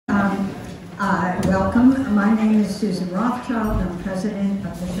Welcome. My name is Susan Rothschild. I'm president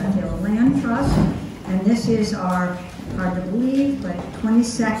of the Sheffield Land Trust, and this is our, hard to believe, but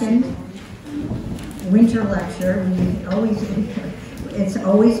 22nd winter lecture. It's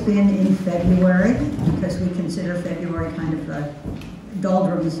always been in February because we consider February kind of the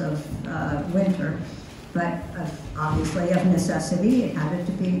doldrums of winter, but obviously of necessity it had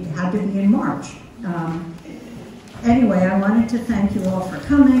to be in March. Anyway, I wanted to thank you all for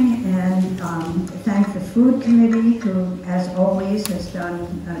coming and thank the food committee, who, as always, has done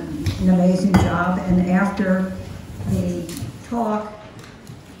an amazing job. And after the talk,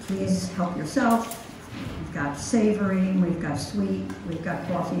 please help yourself. We've got savory, we've got sweet, we've got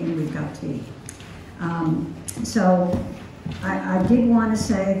coffee, and we've got tea. So I did want to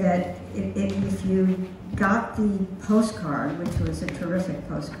say that if you got the postcard, which was a terrific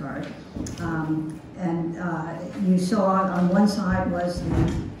postcard, and you saw on one side was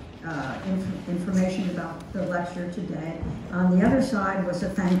the information about the lecture today. On the other side was a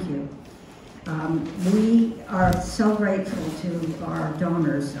thank you. We are so grateful to our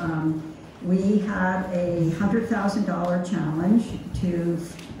donors. We had a $100,000 challenge to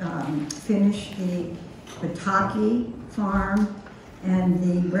finish the Bataki farm and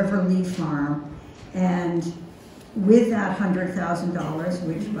the Riverlee farm. And with that $100,000,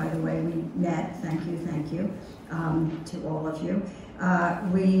 which, by the way, we met, thank you, to all of you,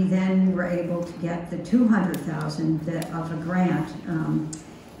 we then were able to get the $200,000 of a grant,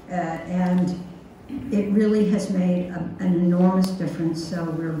 and it really has made an enormous difference, so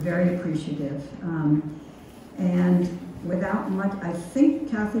we're very appreciative. And without much, I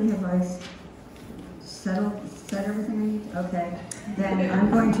think, Kathy, have I said everything I need? Okay. Then I'm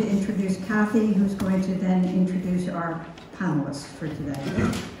going to introduce Kathy, who's going to then introduce our panelists for today.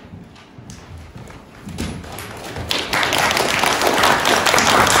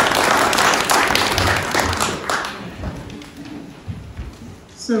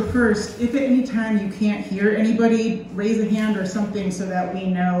 So first, if at any time you can't hear anybody, raise a hand or something so that we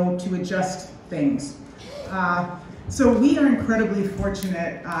know to adjust things. So we are incredibly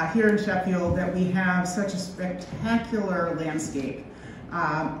fortunate here in Sheffield that we have such a spectacular landscape,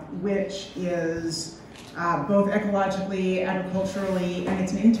 which is both ecologically, agriculturally, and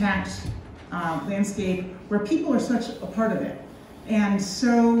it's an intact landscape where people are such a part of it. And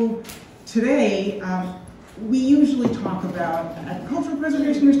so today, we usually talk about agricultural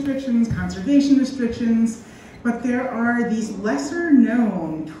preservation restrictions, conservation restrictions, but there are these lesser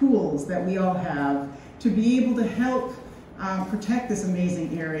known tools that we all have to be able to help protect this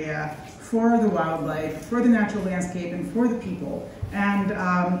amazing area for the wildlife, for the natural landscape, and for the people. And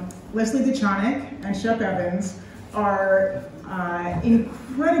Leslie Luchonok and Shep Evans are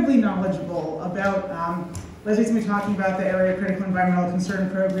incredibly knowledgeable about, Leslie's going to be talking about the Area Critical Environmental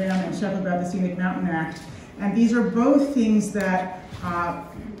Concern Program, and Shep about the Scenic Mountain Act. And these are both things that,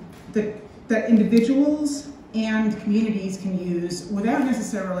 that individuals and communities can use without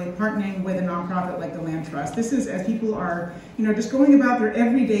necessarily partnering with a nonprofit like the Land Trust. This is as people are, just going about their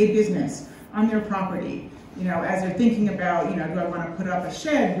everyday business on their property. As they're thinking about, do I want to put up a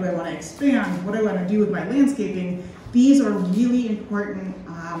shed? Do I want to expand? What do I want to do with my landscaping? These are really important.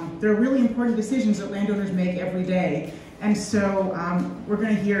 They're really important decisions that landowners make every day. And so we're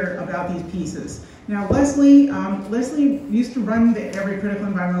going to hear about these pieces. Now, Leslie used to run the Area Critical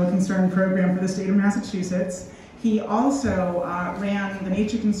Environmental Concern Program for the state of Massachusetts. He also ran the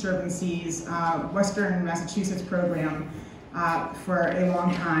Nature Conservancy's Western Massachusetts program for a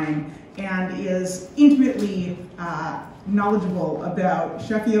long time, and is intimately knowledgeable about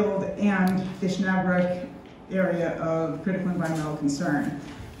Sheffield and the Schenob Brook area of critical environmental concern.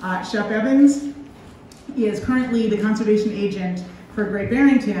 Shep Evans is currently the conservation agent for Great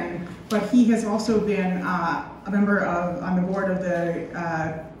Barrington, but he has also been a member on the board of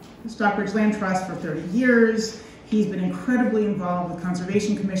the Stockbridge Land Trust for 30 years. He's been incredibly involved with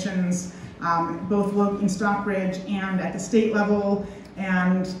conservation commissions, both in Stockbridge and at the state level,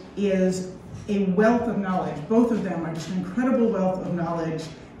 and is a wealth of knowledge. Both of them are just an incredible wealth of knowledge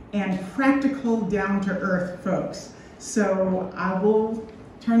and practical, down-to-earth folks. So I will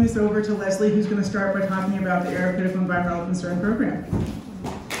turn this over to Leslie, who's going to start by talking about the Area Critical Environmental Concern Program.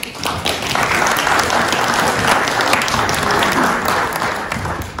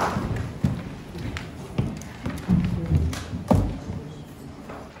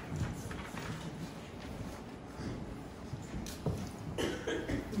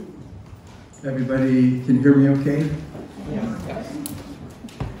 Everybody can hear me okay? Yeah.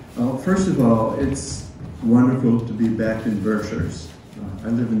 First of all, it's wonderful to be back in Berkshires. I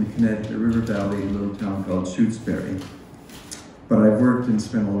live in the Connecticut River Valley, a little town called Shutesbury. but I've worked and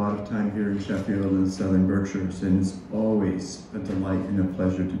spent a lot of time here in Sheffield and Southern Berkshires, and it's always a delight and a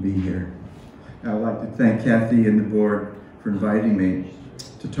pleasure to be here. I'd like to thank Kathy and the board for inviting me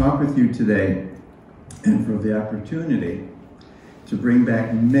to talk with you today and for the opportunity to bring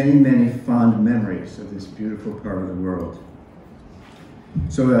back many, many fond memories of this beautiful part of the world.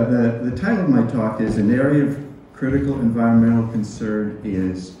 So the title of my talk is An Area of Critical Environmental Concern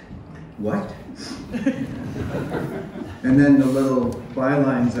is What? And then the little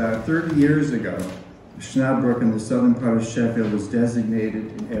bylines are 30 years ago, Schenob Brook in the southern part of Sheffield was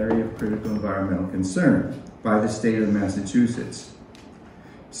designated an area of critical environmental concern by the state of Massachusetts.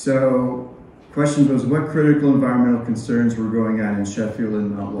 So, question was, what critical environmental concerns were going on in Sheffield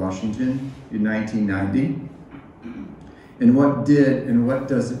and Mount Washington in 1990? And what did and what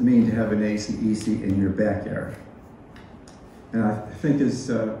does it mean to have an ACEC in your backyard? And I think as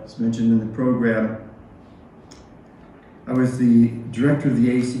mentioned in the program, I was the director of the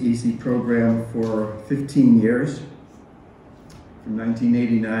ACEC program for 15 years, from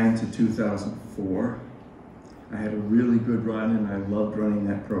 1989 to 2004. I had a really good run and I loved running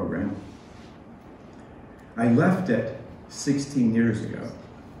that program. I left it 16 years ago.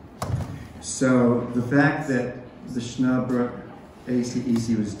 So the fact that the Schenob Brook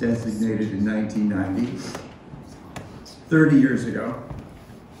ACEC was designated in 1990, 30 years ago,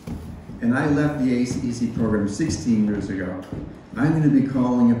 and I left the ACEC program 16 years ago, I'm going to be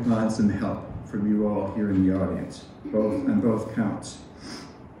calling upon some help from you all here in the audience, on both counts.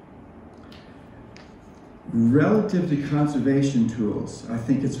 Relative to conservation tools, I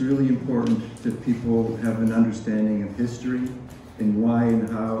think it's really important that people have an understanding of history and why and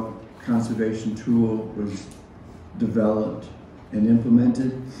how conservation tool was developed and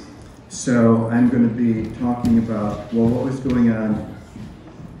implemented. So I'm going to be talking about, well, what was going on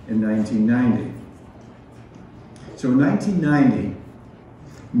in 1990. So in 1990,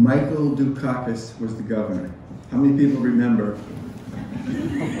 Michael Dukakis was the governor. How many people remember?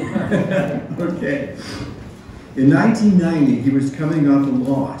 Okay. In 1990, he was coming off a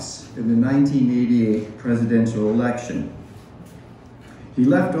loss in the 1988 presidential election. He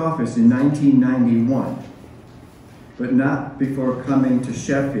left office in 1991, but not before coming to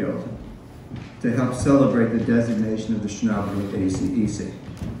Sheffield to help celebrate the designation of the Schenob Brook ACEC.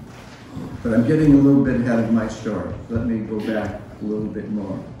 But I'm getting a little bit ahead of my story. Let me go back a little bit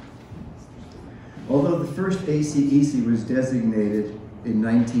more. Although the first ACEC was designated in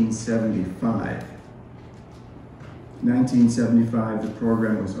 1975, the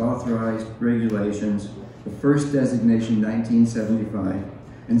program was authorized, regulations, the first designation 1975,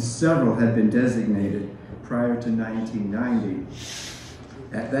 and several had been designated prior to 1990.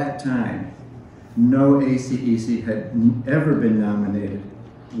 At that time, no ACEC had ever been nominated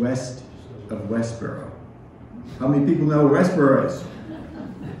west of Westboro. How many people know where Westboro is?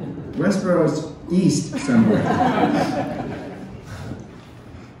 Westboro is east somewhere.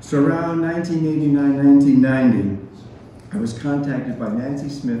 So around 1989, 1990, I was contacted by Nancy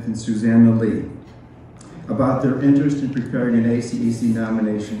Smith and Susanna Lee about their interest in preparing an ACEC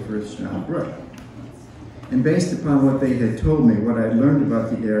nomination for Schenob Brook. And based upon what they had told me, what I had learned about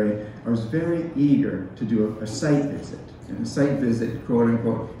the area, I was very eager to do a site visit. And a site visit, quote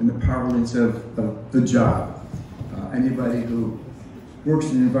unquote, in the parlance of the job. Anybody who works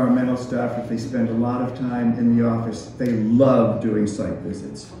in environmental stuff, if they spend a lot of time in the office, they love doing site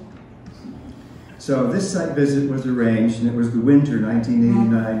visits. So this site visit was arranged, and it was the winter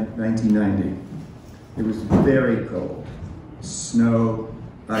 1989-1990. It was very cold, snow,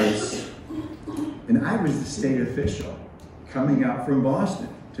 ice, and I was the state official coming out from Boston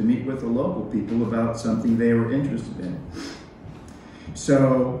to meet with the local people about something they were interested in.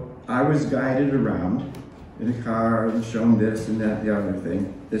 So I was guided around in a car and shown this and that, the other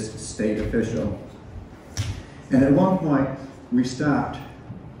thing, this state official. And at one point, we stopped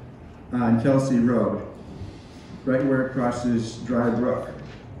on Kelsey Road, right where it crosses Dry Brook.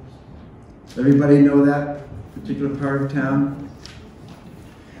 Everybody know that particular part of town?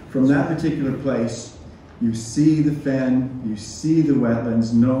 From that particular place, you see the fen, you see the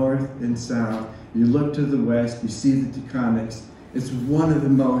wetlands north and south, you look to the west, you see the Taconics. It's one of the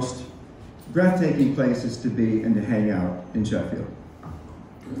most breathtaking places to be and to hang out in Sheffield.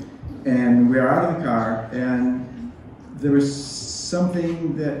 And we are out of the car, and there was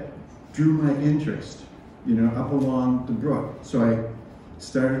something that drew my interest, you know, up along the brook. So I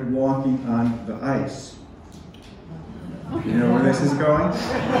started walking on the ice. You know where this is going?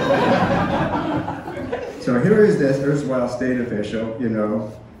 So here is this erstwhile state official, you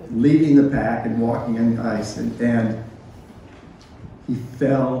know, leading the pack and walking on the ice, and he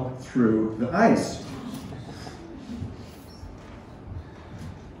fell through the ice.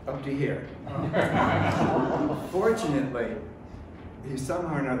 up to here. Fortunately, he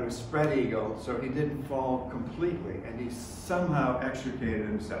somehow or another was spread eagle, so he didn't fall completely, and he somehow extricated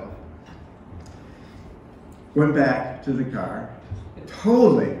himself. Went back to the car,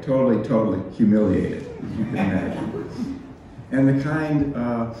 totally humiliated, as you can imagine. And the kind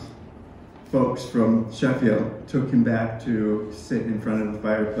folks from Sheffield took him back to sit in front of the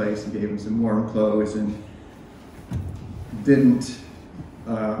fireplace and gave him some warm clothes and didn't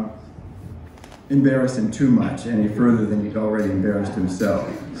embarrass him too much any further than he'd already embarrassed himself.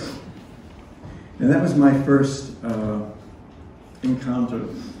 And that was my first encounter,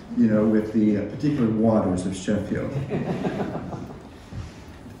 you know, with the particular waters of Sheffield.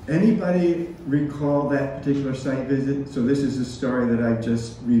 Anybody recall that particular site visit? So this is a story that I've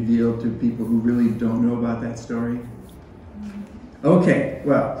just revealed to people who really don't know about that story. Okay,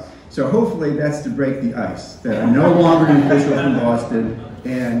 well, so hopefully that's to break the ice, that I'm no longer an official from Boston,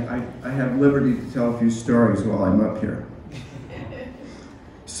 and I have liberty to tell a few stories while I'm up here.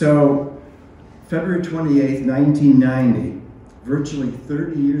 So, February 28th, 1990, virtually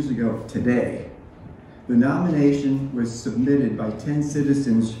 30 years ago today, the nomination was submitted by 10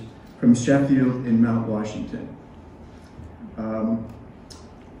 citizens from Sheffield and Mount Washington.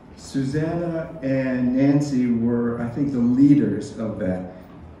 Susanna and Nancy were, I think, the leaders of that.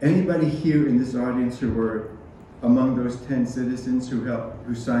 Anybody here in this audience who were among those 10 citizens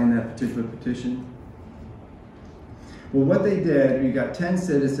who signed that particular petition? Well, what they did, we got 10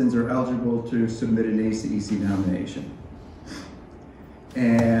 citizens are eligible to submit an ACEC nomination.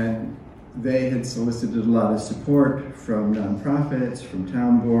 And they had solicited a lot of support from nonprofits, from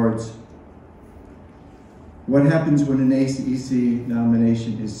town boards. What happens when an ACEC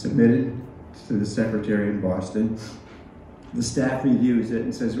nomination is submitted to the secretary in Boston? The staff reviews it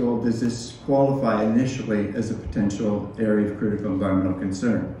and says, well, does this qualify initially as a potential area of critical environmental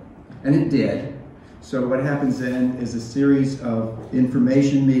concern? And it did. So what happens then is a series of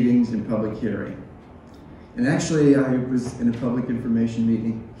information meetings and public hearing. And actually, I was in a public information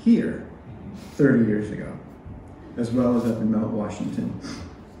meeting here 30 years ago, as well as up in Mount Washington.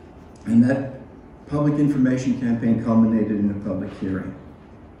 And that public information campaign culminated in a public hearing.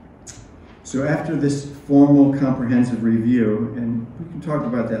 So after this formal comprehensive review, and we can talk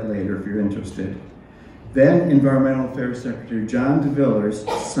about that later if you're interested, then Environmental Affairs Secretary John DeVillers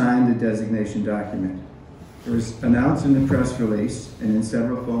signed the designation document. It was announced in the press release and in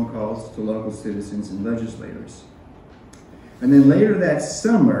several phone calls to local citizens and legislators. And then later that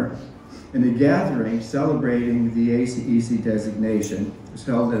summer, in a gathering celebrating the ACEC designation, it was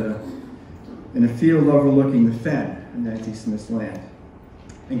held in a field overlooking the Fen in Nancy Smith's land.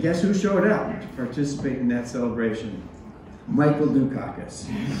 And guess who showed up to participate in that celebration? Michael Dukakis.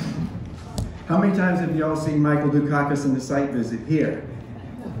 How many times have you all seen Michael Dukakis in the site visit here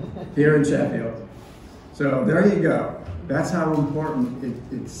in Sheffield? So there you go. That's how important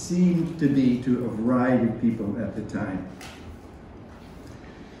it seemed to be to a variety of people at the time.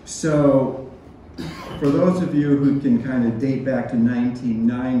 So for those of you who can kind of date back to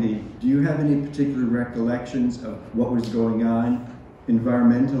 1990, do you have any particular recollections of what was going on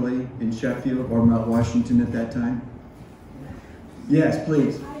environmentally in Sheffield or Mount Washington at that time? Yes,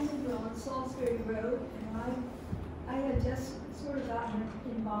 please. I live on Salisbury Road, and I had just sort of gotten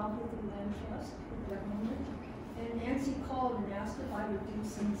involved with the Land Trust at that moment. And Nancy called and asked if I would do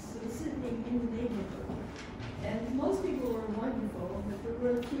some soliciting in the neighborhood. And most people were wonderful, but there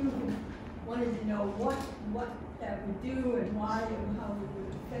were a few who wanted to know what that would do and why and how it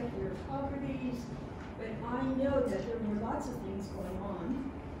would affect their properties. But I know that there were lots of things going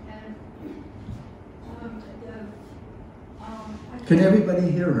on. And can everybody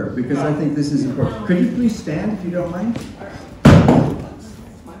hear her? Because I think this is important. Could you please stand if you don't mind?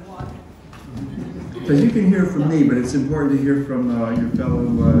 Because you can hear from me, but it's important to hear from your fellow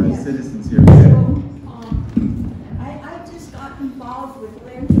citizens here. So, I just got involved with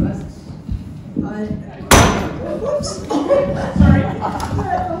Land Trusts. Whoops! Sorry.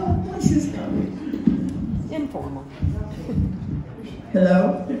 What's his name? Informal.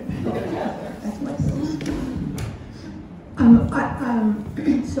 Hello? That's my voice.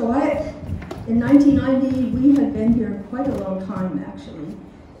 In 1990, we had been here quite a long time, actually.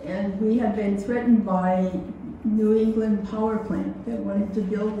 And we had been threatened by New England power plant that wanted to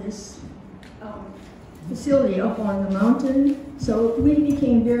build this facility up on the mountain. So we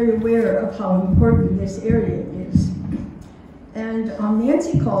became very aware of how important this area is. And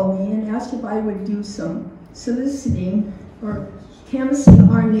Nancy called me and asked if I would do some soliciting or canvassing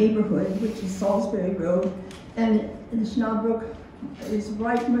our neighborhood, which is Salisbury Road, and the Schenob Brook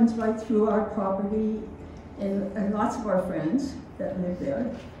runs right through our property, and lots of our friends that live there.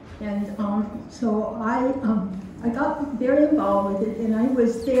 And so I got very involved with it, and I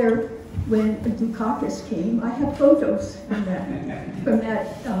was there when Dukakis came. I have photos from that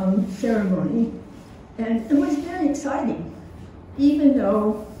ceremony, and it was very exciting. Even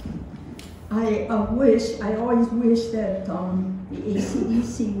though I always wish that the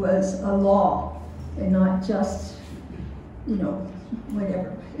ACEC was a law and not just,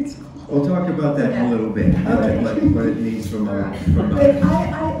 whatever it's called. We'll talk about that in a little bit, what it means from a... But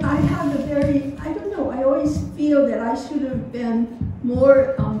I have a very, I don't know, I always feel that I should have been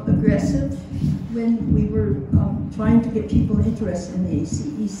more aggressive when we were trying to get people interested in the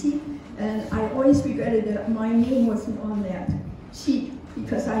ACEC. And I always regretted that my name wasn't on that sheet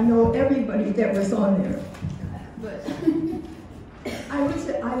because I know everybody that was on there. But I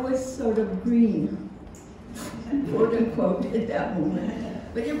was sort of green, quote unquote, at that moment.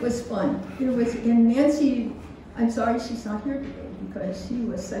 But it was fun. It was, and Nancy, I'm sorry she's not here today because she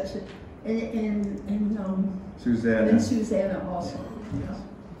was such a, and Susanna. And Susanna also. Yeah.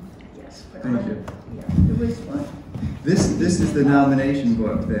 Yes. But Thank you. Yeah, it was fun. This is the nomination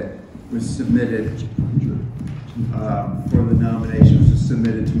book that was submitted for the nominations, was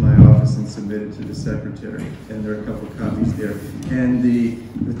submitted to my office and submitted to the secretary, and there are a couple of copies there. And the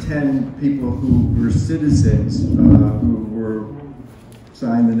 10 people who were citizens who were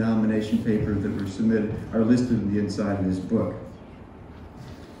signed the nomination paper that were submitted are listed on the inside of this book.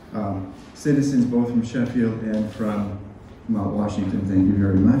 Citizens both from Sheffield and from Mount Washington, thank you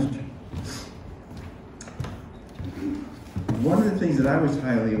very much. One of the things that I was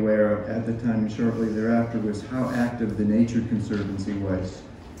highly aware of at the time and shortly thereafter was how active the Nature Conservancy was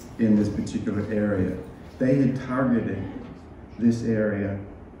in this particular area. They had targeted this area,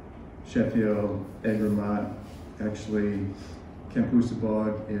 Sheffield, Egremont, actually Campusa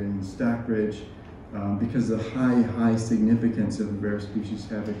Bog in Stockbridge, because of the high significance of the rare species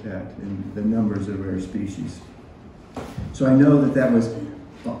habitat and the numbers of rare species. So I know that that was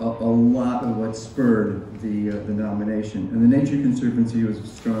a lot of what spurred the nomination, and the Nature Conservancy was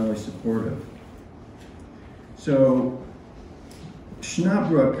strongly supportive. So Schenob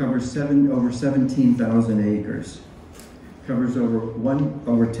Brook covers over 17,000 acres. Covers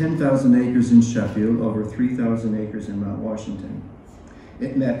over 10,000 acres in Sheffield, over 3,000 acres in Mount Washington.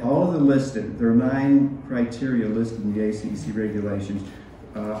 It met all of the listed, there are 9 criteria listed in the ACEC regulations,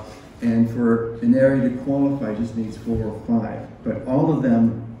 and for an area to qualify just needs 4 or 5, but all of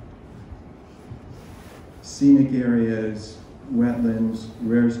them, scenic areas, wetlands,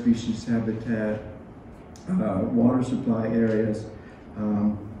 rare species habitat, water supply areas,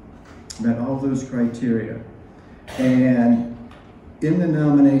 met all those criteria. And in the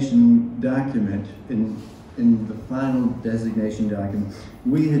nomination document, in the final designation document,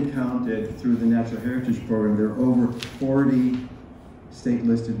 we had counted through the Natural Heritage Program, there are over 40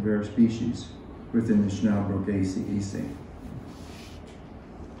 state-listed rare species within the Schenob Brook ACEC.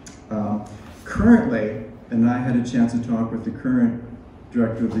 Currently, and I had a chance to talk with the current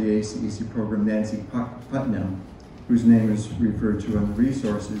director of the ACEC program, Nancy Putnam, whose name is referred to on the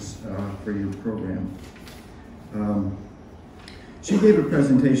resources for your program. She gave a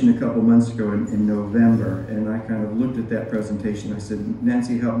presentation a couple months ago in November, and I kind of looked at that presentation. I said,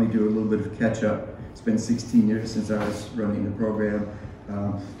 Nancy, help me do a little bit of catch up. It's been 16 years since I was running the program.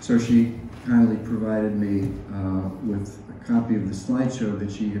 So she kindly provided me with a copy of the slideshow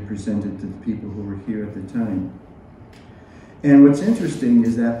that she had presented to the people who were here at the time. And what's interesting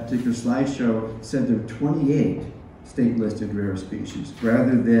is that particular slideshow said there were 28 state-listed rare species,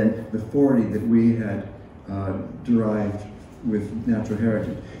 rather than the 40 that we had derived with natural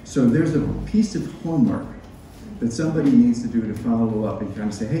heritage. So there's a piece of homework that somebody needs to do to follow up and kind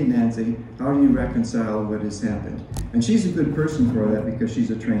of say, hey Nancy, how do you reconcile what has happened? And she's a good person for that because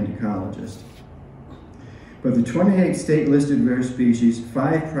she's a trained ecologist. But the 28 state-listed rare species,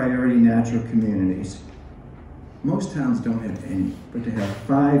 5 priority natural communities. Most towns don't have any, but to have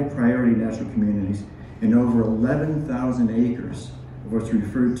 5 priority natural communities and over 11,000 acres of what's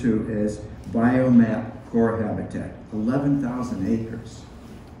referred to as biomap core habitat. 11,000 acres.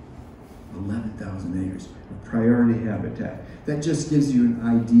 11,000 acres of priority habitat. That just gives you an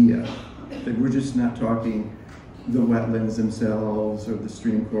idea that we're just not talking the wetlands themselves or the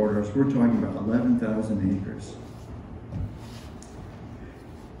stream corridors. We're talking about 11,000 acres.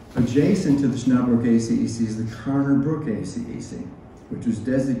 Adjacent to the Schenob Brook ACEC is the Carter Brook ACEC, which was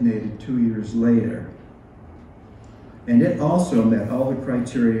designated 2 years later. And it also met all the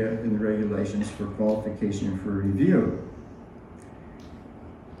criteria in the regulations for qualification for review.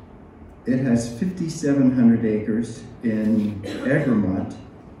 It has 5,700 acres in Egremont,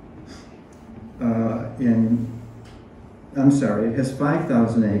 in it has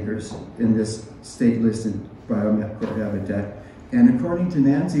 5,000 acres in this state-listed biomedical habitat, and according to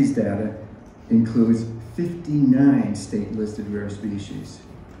Nancy's data, includes 59 state-listed rare species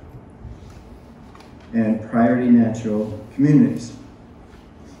and priority natural communities.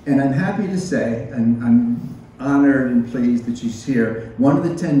 And I'm happy to say, and I'm honored and pleased that she's here, one of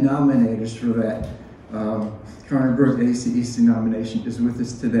the 10 nominators for that Schenob Brook ACEC nomination is with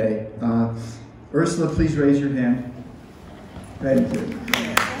us today. Ursula, please raise your hand. Thank you.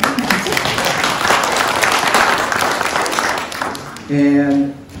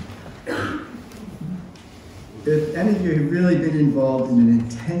 And if any of you have really been involved in an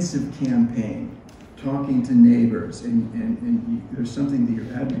intensive campaign, talking to neighbors, and there's something that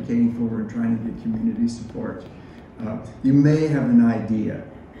you're advocating for and trying to get community support, you may have an idea.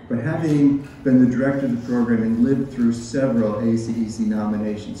 But having been the director of the program and lived through several ACEC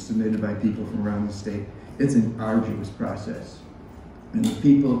nominations submitted by people from around the state, it's an arduous process. And the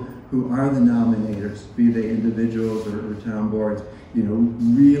people who are the nominators, be they individuals or town boards,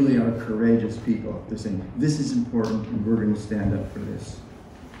 really are courageous people. They're saying, this is important and we're going to stand up for this.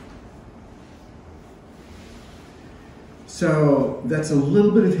 So that's a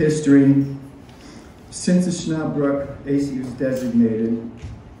little bit of history. Since the Schenob Brook ACEC was designated,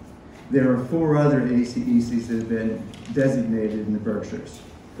 there are 4 other ACECs that have been designated in the Berkshires.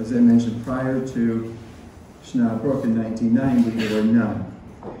 As I mentioned, prior to Schenob Brook in 1990, there were none.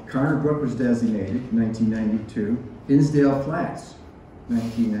 Schenob Brook was designated in 1992. Hinsdale Flats,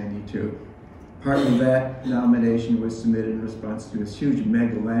 1992. Part of that nomination was submitted in response to this huge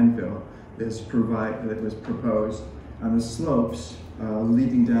mega landfill that was proposed on the slopes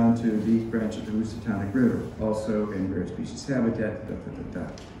leading down to the east branch of the Luchonok River, also in rare species habitat.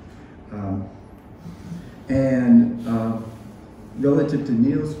 Relative to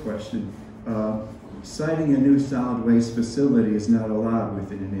Neil's question, siting a new solid waste facility is not allowed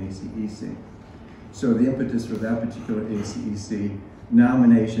within an ACEC. So the impetus for that particular ACEC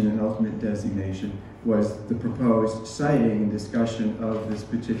nomination and ultimate designation was the proposed siting and discussion of this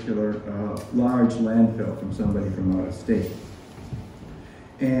particular large landfill from somebody from out of state.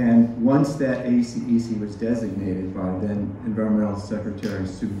 And once that ACEC was designated by then Environmental Secretary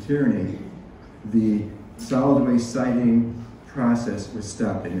Sue Tierney, the solid waste siting process was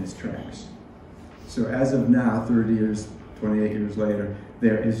stopped in its tracks. So as of now, 30 years, 28 years later,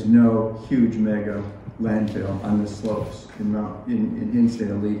 there is no huge mega landfill on the slopes in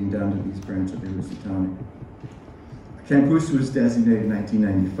Hinsdale leading down to the east branch of the Housatonic. Camp Hoosa was designated in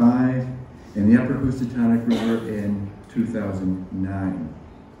 1995, and the Upper Housatonic River in 2009.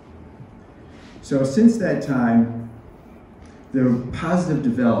 So since that time, there are positive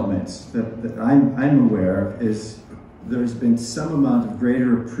developments that I'm aware of. There's been some amount of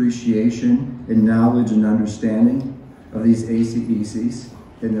greater appreciation and knowledge and understanding of these ACECs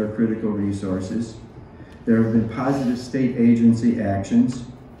and their critical resources. There have been positive state agency actions.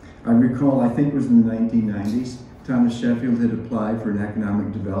 I recall, I think it was in the 1990s, town of Sheffield had applied for an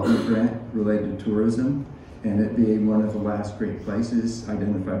economic development grant related to tourism, and it being one of the last great places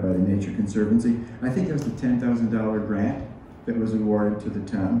identified by the Nature Conservancy. I think it was the $10,000 grant that was awarded to the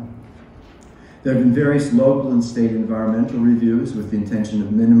town. There have been various local and state environmental reviews with the intention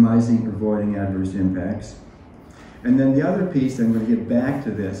of minimizing or avoiding adverse impacts. And then the other piece, I'm going to get back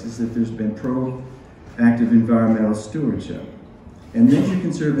to this, is that there's been proactive environmental stewardship. And Nature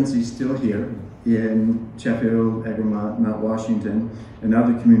Conservancy is still here in Sheffield, Egremont, Mount Washington, and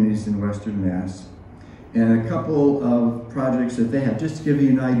other communities in Western Mass. And a couple of projects that they have, just to give you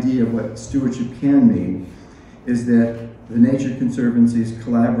an idea of what stewardship can mean, is that the Nature Conservancy is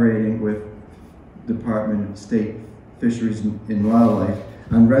collaborating with Department of State Fisheries and Wildlife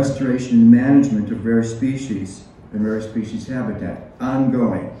on restoration and management of rare species and rare species habitat,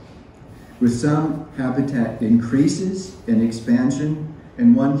 ongoing, with some habitat increases and expansion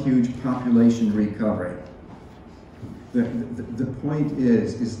and one huge population recovery. The point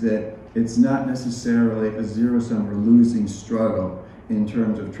is that it's not necessarily a zero-sum or losing struggle in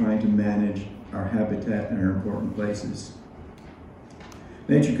terms of trying to manage our habitat and our important places.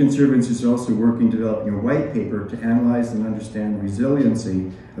 Nature Conservancy is also working developing a white paper to analyze and understand the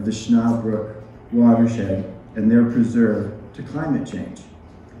resiliency of the Schenob Brook watershed and their preserve to climate change,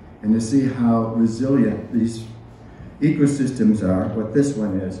 and to see how resilient these ecosystems are, what this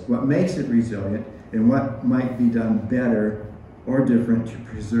one is, what makes it resilient, and what might be done better or different to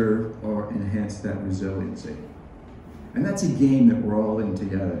preserve or enhance that resiliency. And that's a game that we're all in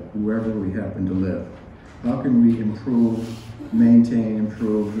together, wherever we happen to live. How can we improve, maintain,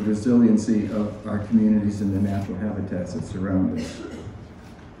 improve the resiliency of our communities and the natural habitats that surround us?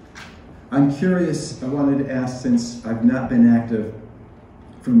 I'm curious, I wanted to ask, since I've not been active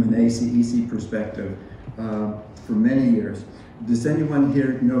from an ACEC perspective for many years, does anyone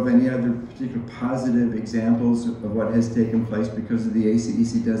here know of any other particular positive examples of what has taken place because of the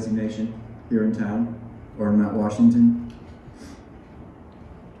ACEC designation here in town or in Mount Washington?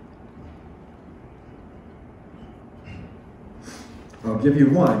 I'll give you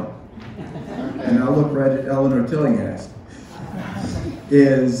one, and I'll look right at Eleanor Tillinghast.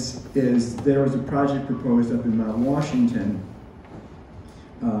 There was a project proposed up in Mount Washington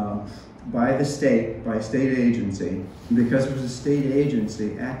by a state agency. And because it was a state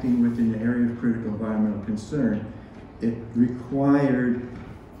agency acting within the area of critical environmental concern, it required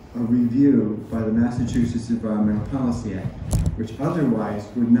a review by the Massachusetts Environmental Policy Act, which otherwise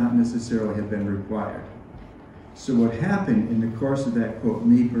would not necessarily have been required. So what happened in the course of that, quote,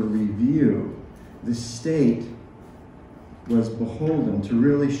 NEPA review, the state was beholden to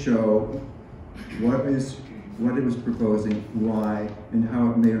really show what it was proposing, why, and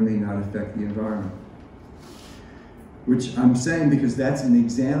how it may or may not affect the environment. Which I'm saying because that's an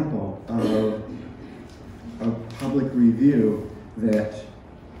example of a public review that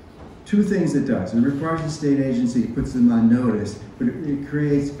two things it does. It requires the state agency, it puts them on notice, but it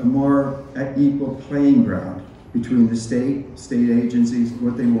creates a more equal playing ground between the state agencies,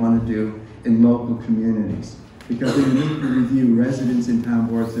 what they want to do, and local communities. Because in the NEPA review, residents and town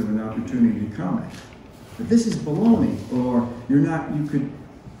boards have an opportunity to comment. But this is baloney, or you could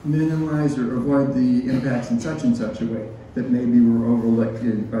minimize or avoid the impacts in such and such a way that maybe were overlooked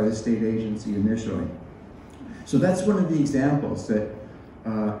by the state agency initially. So that's one of the examples that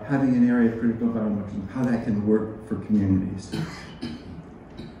having an area of critical environment, how that can work for communities.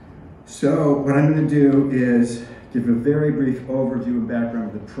 So what I'm going to do is give a very brief overview and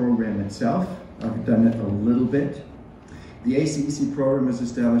background of the program itself. I've done it a little bit. The ACEC program was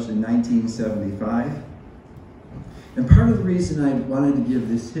established in 1975. And part of the reason I wanted to give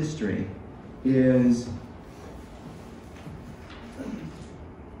this history is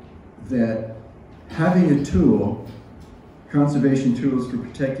that having a tool, conservation tools for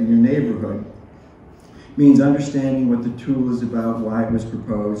protecting your neighborhood, means understanding what the tool is about, why it was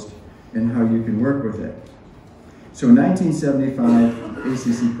proposed, and how you can work with it. So in 1975, the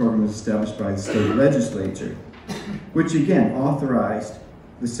ACEC program was established by the state legislature, which again authorized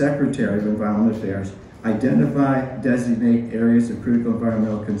the Secretary of Environmental Affairs identify, designate areas of critical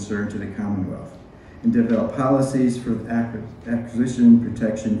environmental concern to the Commonwealth, and develop policies for acquisition,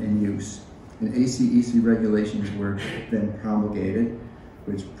 protection, and use. And ACEC regulations were then promulgated,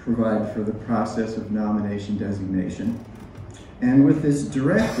 which provide for the process of nomination designation. And with this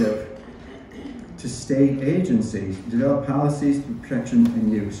directive to state agencies, develop policies for protection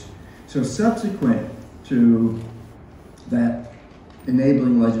and use. So subsequent to that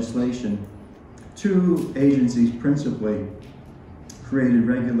enabling legislation, two agencies principally created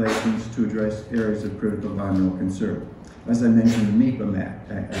regulations to address areas of critical environmental concern. As I mentioned, the NEPA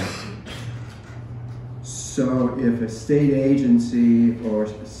Act. So if a state agency or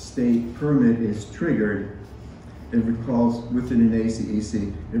a state permit is triggered, it recalls within an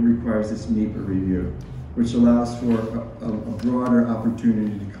ACEC, it requires this NEPA review, which allows for a broader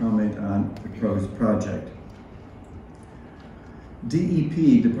opportunity to comment on the proposed project.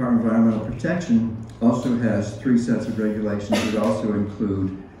 DEP, Department of Environmental Protection, also has 3 sets of regulations that also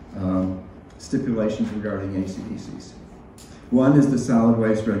include stipulations regarding ACECs. One is the solid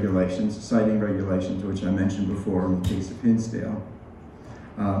waste regulations, siting regulations, which I mentioned before in the case of Hinsdale.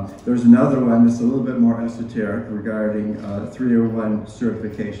 There's another one that's a little bit more esoteric regarding 301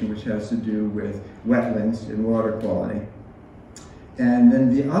 certification, which has to do with wetlands and water quality. And then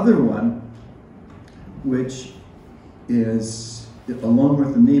the other one, which is along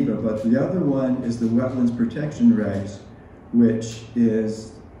with the NEPA, but the other one is the wetlands protection regs, which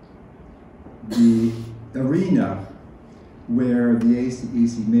is the arena where the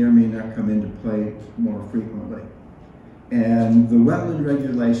ACEC may or may not come into play more frequently. And the wetland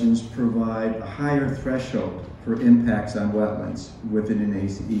regulations provide a higher threshold for impacts on wetlands within an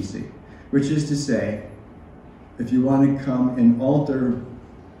ACEC, which is to say, if you want to come and alter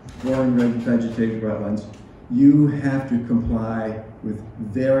flooring vegetated wetlands, you have to comply with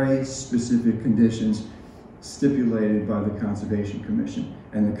very specific conditions stipulated by the Conservation Commission.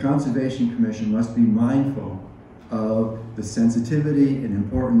 And the Conservation Commission must be mindful of the sensitivity and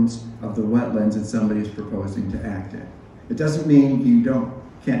importance of the wetlands that somebody is proposing to act in. It doesn't mean you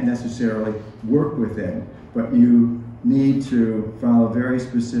can't necessarily work within, but you need to follow very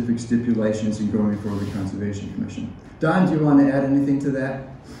specific stipulations in going before the Conservation Commission. Don, do you want to add anything to that?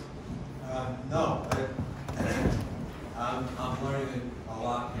 No, I'm learning a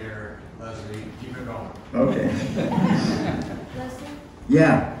lot here, but Okay. Leslie,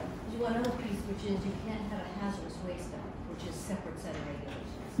 Yeah. you want another piece, which is you can't have a hazardous waste dump, which is a separate set of regulations.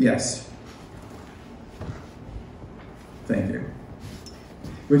 Yes. Thank you.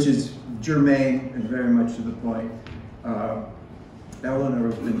 Which is germane and very much to the point. Eleanor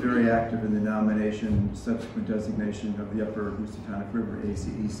has been very active in the nomination, subsequent designation of the Upper Luchonok River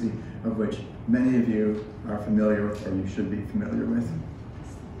ACEC, of which many of you are familiar with, or you should be familiar with.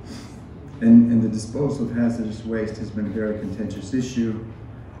 And the disposal of hazardous waste has been a very contentious issue,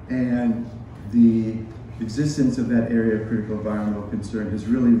 and the existence of that area of critical environmental concern has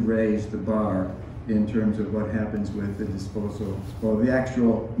really raised the bar in terms of what happens with the disposal, or the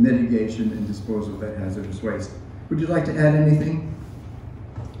actual mitigation and disposal of that hazardous waste. Would you like to add anything?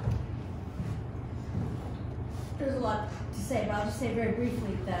 There's a lot to say, but I'll just say very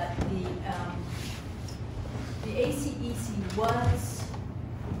briefly that the ACEC was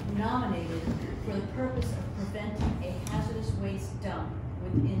nominated for the purpose of preventing a hazardous waste dump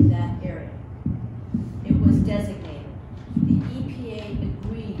within that area. It was designated. The EPA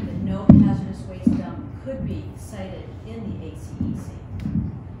agreed that no hazardous waste dump could be sited in the ACEC.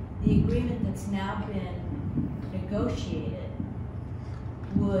 The agreement that's now been negotiated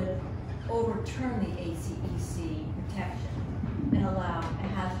would overturn the ACEC protection and allow a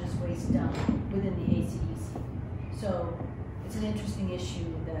hazardous waste dump within the ACEC. So it's an interesting issue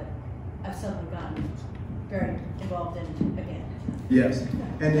that I've suddenly gotten very involved in again. Yes,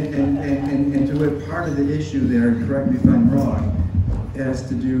 and to a part of the issue there, and correct me if I'm wrong, has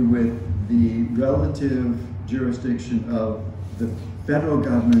to do with the relative jurisdiction of the federal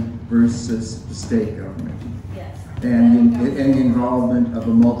government versus the state government. Yes. And the involvement of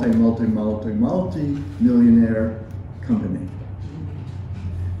a multi-millionaire company.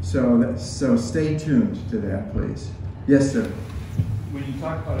 So stay tuned to that, please. Yes, sir. When you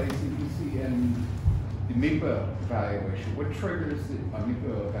talk about ACEC and the MEPA evaluation, what triggers a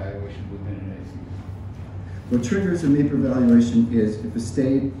MEPA evaluation within an ACEC? What triggers a MEPA evaluation is if a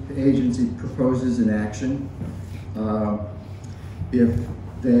state agency proposes an action, if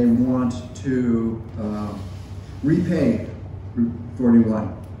they want to repay Route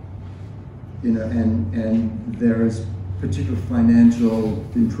 41, and there's particular financial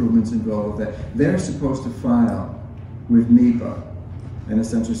improvements involved, that they're supposed to file with MEPA and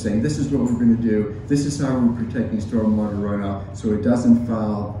essentially saying, this is what we're going to do, this is how we're protecting stormwater runoff so it doesn't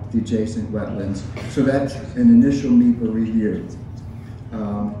foul the adjacent wetlands. So that's an initial MEPA review.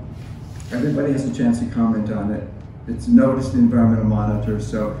 Everybody has a chance to comment on it. It's noticed in Environmental Monitor,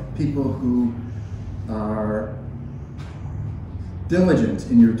 so people who are diligent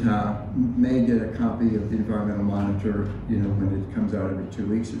in your town may get a copy of the Environmental Monitor, when it comes out every 2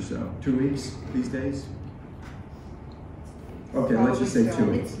 weeks or so. 2 weeks these days? Okay, let's just say 2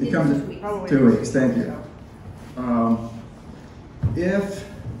 weeks. It comes in 2 weeks, thank you. If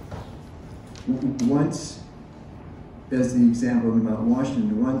once, as the example in Mount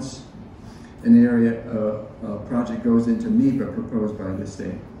Washington, once an area, a project goes into MEPA proposed by the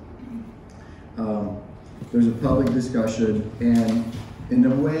state, there's a public discussion, and in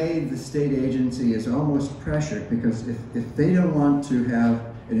a way the state agency is almost pressured, because if they don't want to have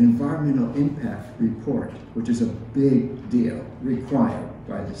an environmental impact report, which is a big deal, required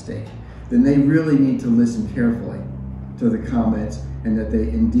by the state, then they really need to listen carefully to the comments, and that they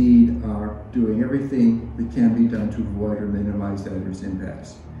indeed are doing everything that can be done to avoid or minimize adverse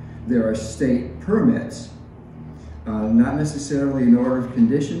impacts. There are state permits, not necessarily an order of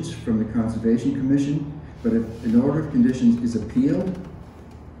conditions from the Conservation Commission, but if an order of conditions is appealed,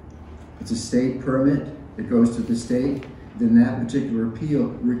 it's a state permit, it goes to the state, then that particular appeal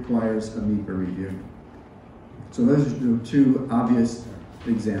requires a MEPA review. So those are the two obvious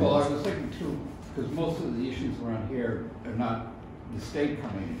examples. Well, I was thinking too, because most of the issues around here are not the state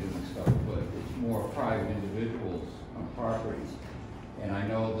coming and doing stuff, but it's more private individuals on properties. And I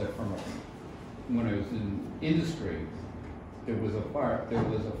know that when I was in industry, there was a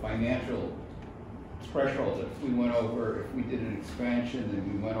financial threshold. If we did an expansion and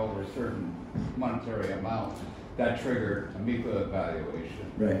we went over a certain monetary amount, that triggered a MEPA evaluation.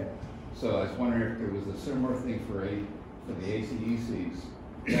 Right. So I was wondering if there was a similar thing for the ACECs,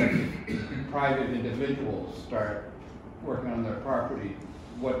 that if private individuals start working on their property,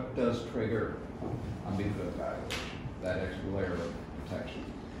 what does trigger a MEPA evaluation, that extra layer of protection?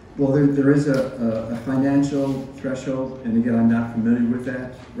 Well, there is a financial threshold, and again, I'm not familiar with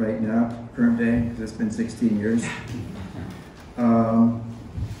that right now, current day, because it's been 16 years.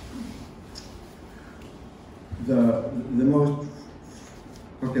 The most,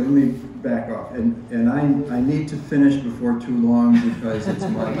 okay, let me back off. And I need to finish before too long because it's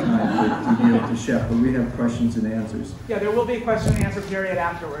my time to yield to Shep, but we have questions and answers. Yeah, there will be a question and answer period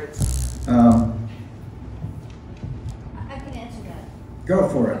afterwards. I can answer that. Go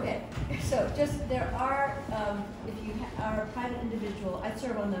for it. Okay, so just there are, if you are a private individual, I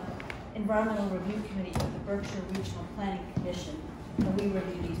serve on the Environmental Review Committee of the Berkshire Regional Planning Commission, and we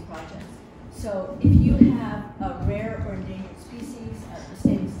review these projects. So if you have a rare or endangered species, a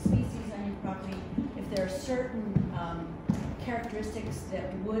status of species on your property, if there are certain characteristics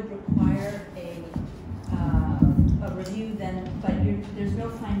that would require a review, then, but there's no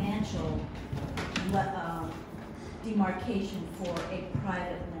financial demarcation for a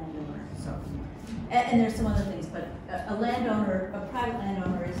private landowner. So, and there's some other things, but a private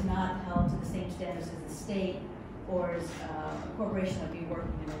landowner is not held to the same standards as the state or as a corporation that would be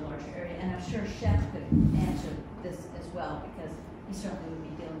working in a larger area. And I'm sure Shep could answer this as well, because he certainly would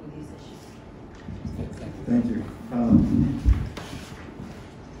be dealing with these issues. Thank you.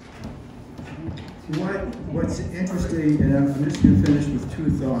 What's interesting, and I'm just going to finish with two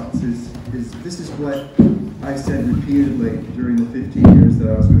thoughts, is this is what I said repeatedly during the 15 years that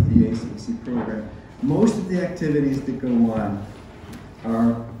I was with the ACEC program. Most of the activities that go on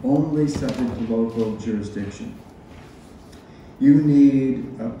are only subject to local jurisdiction. You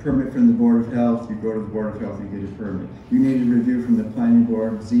need a permit from the Board of Health, you go to the Board of Health, you get a permit. You need a review from the Planning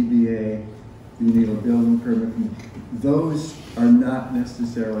Board, ZBA, you need a building permit. Those are not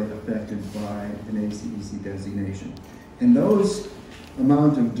necessarily affected by an ACEC designation. And those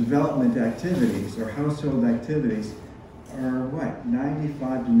amount of development activities or household activities are what,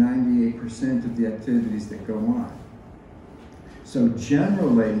 95 to 98% of the activities that go on. So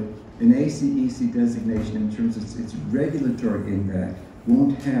generally, an ACEC designation in terms of its regulatory impact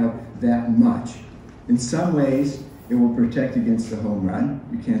won't have that much. In some ways, it will protect against the home run.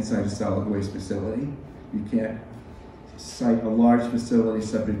 You can't cite a solid waste facility. You can't cite a large facility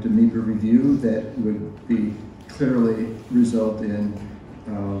subject to MEPA review that would be clearly result in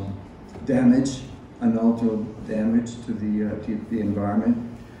damage, unaltered damage to the environment.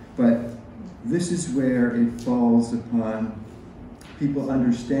 But this is where it falls upon people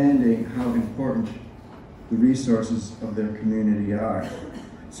understanding how important the resources of their community are.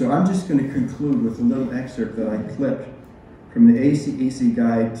 So I'm just going to conclude with a little excerpt that I clipped from the ACEC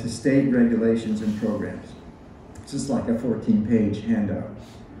Guide to State Regulations and Programs. It's just like a 14-page handout.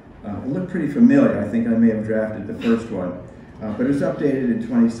 It looked pretty familiar. I think I may have drafted the first one, but it was updated in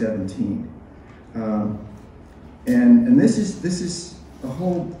 2017. And this is a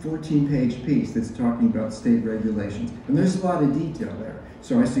whole 14-page piece that's talking about state regulations. And there's a lot of detail there.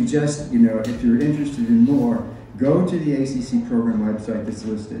 So I suggest, if you're interested in more, go to the ACC program website that's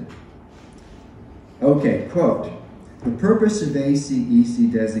listed. Okay, quote, "The purpose of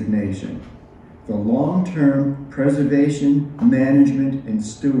ACEC designation, the long-term preservation, management, and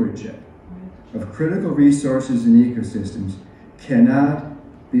stewardship of critical resources and ecosystems cannot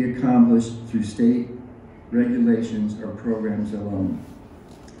be accomplished through state regulations or programs alone.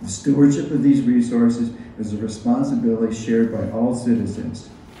 The stewardship of these resources is a responsibility shared by all citizens.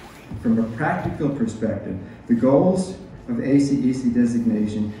 From a practical perspective, the goals of ACEC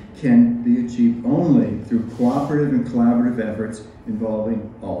designation can be achieved only through cooperative and collaborative efforts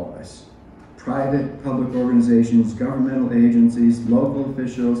involving all of us. Private, public organizations, governmental agencies, local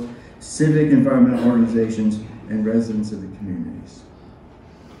officials, civic environmental organizations, and residents of the communities."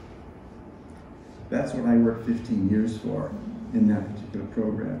 That's what I worked 15 years for in that particular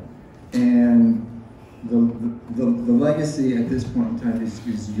program. And the legacy at this point in time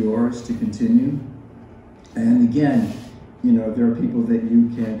is yours to continue. And again, there are people that you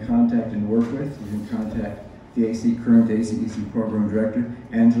can contact and work with. You can contact the current ACEC program director,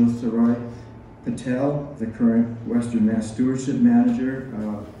 Angela Saroy Patel, the current Western Mass Stewardship Manager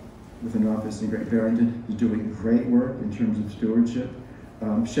with an office in Great Barrington, is doing great work in terms of stewardship.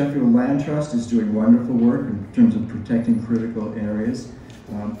 Sheffield Land Trust is doing wonderful work in terms of protecting critical areas.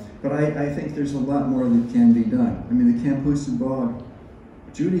 But I think there's a lot more that can be done. I mean, the Campusa Bog,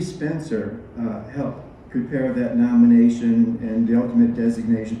 Judy Spencer helped prepare that nomination and the ultimate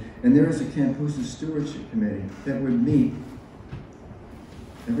designation. And there is a Campusa Stewardship Committee that would meet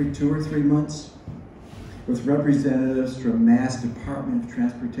every 2 or 3 months with representatives from Mass Department of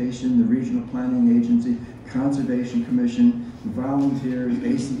Transportation, the Regional Planning Agency, Conservation Commission, volunteers,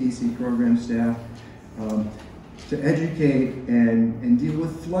 ACEC program staff, to educate and deal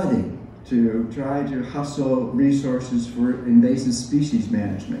with flooding, to try to hustle resources for invasive species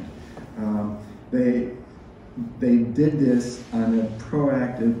management. They did this on a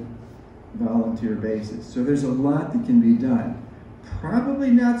proactive volunteer basis. So there's a lot that can be done.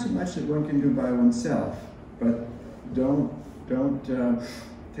 Probably not so much that one can do by oneself, but don't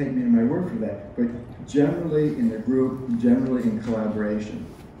take me at my word for that. But generally in a group, generally in collaboration.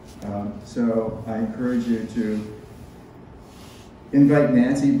 So I encourage you to invite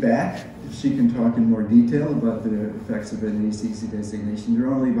Nancy back. She can talk in more detail about the effects of an ACEC designation. There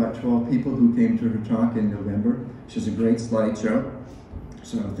are only about 12 people who came to her talk in November. She has a great slideshow,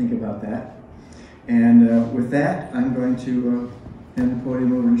 so think about that. And with that, I'm going to hand the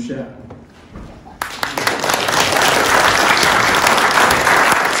podium over to Shep.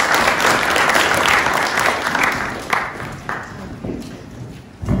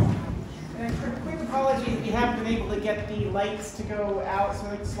 Get the lights to go out so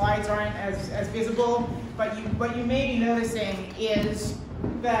the slides aren't as visible, but what you may be noticing is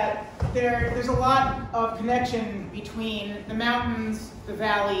that there's a lot of connection between the mountains, the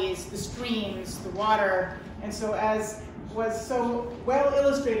valleys, the streams, the water, and so as was so well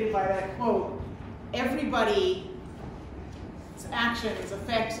illustrated by that quote, everybody's actions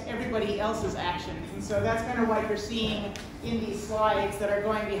affect everybody else's actions, and so that's kind of what you're seeing in these slides that are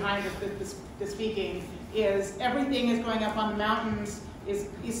going behind the speaking. Is everything is going up on the mountains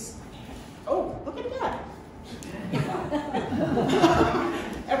is oh, look at that.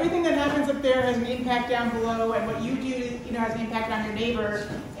 Everything that happens up there has an impact down below, and what you do, has an impact on your neighbor.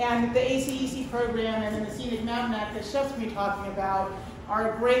 And the ACEC program and then the Scenic Mountain Act that Shep's going to be talking about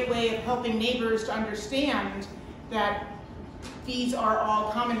are a great way of helping neighbors to understand that these are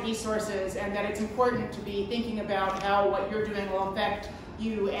all common resources and that it's important to be thinking about how what you're doing will affect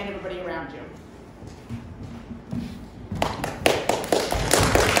you and everybody around you.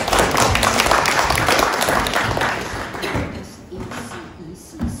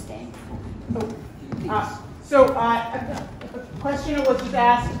 A question was just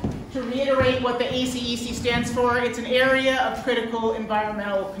asked to reiterate what the ACEC stands for. It's an area of critical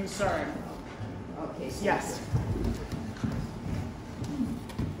environmental concern. Okay. So yes.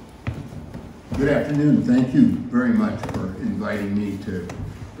 Good afternoon. Thank you very much for inviting me to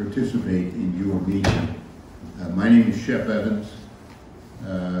participate in your meeting. My name is Shep Evans.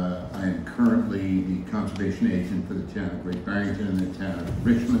 I am currently the conservation agent for the town of Great Barrington and the town of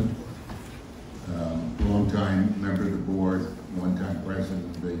Richmond. Long-time member of the board, one-time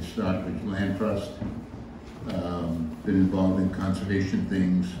president of the Sheffield Land Trust. Been involved in conservation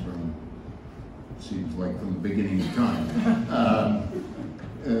things from, seems like from the beginning of time.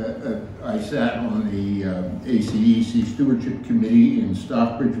 I sat on the ACEC Stewardship Committee in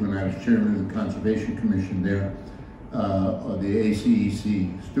Stockbridge when I was chairman of the Conservation Commission there. The ACEC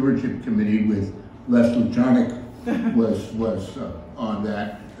Stewardship Committee with Les Luchonok was on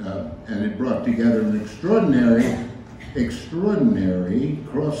that. And it brought together an extraordinary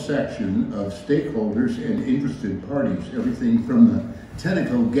cross-section of stakeholders and interested parties, everything from the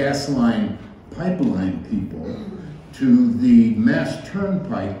Tenneco gas line pipeline people to the Mass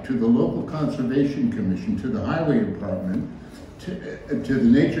Turnpike, to the local Conservation Commission, to the Highway Department, to the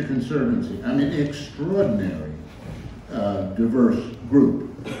Nature Conservancy. I mean, extraordinary, diverse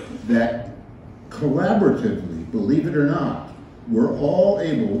group that collaboratively, believe it or not, we're all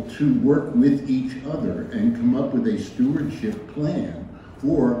able to work with each other and come up with a stewardship plan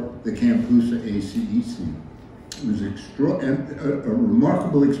for the Campusa ACEC. It was a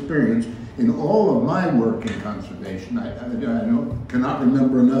remarkable experience. In all of my work in conservation, I cannot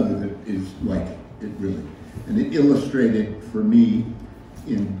remember another that is like it really. And it illustrated for me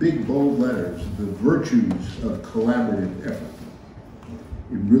in big, bold letters the virtues of collaborative effort.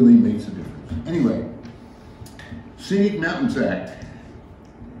 It really makes a difference. Anyway, Scenic Mountains Act,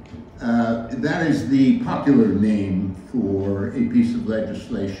 that is the popular name for a piece of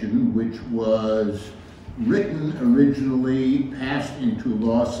legislation which was written originally, passed into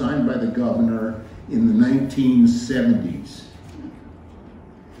law, signed by the governor in the 1970s.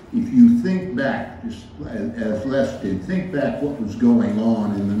 If you think back, just as Les did, think back what was going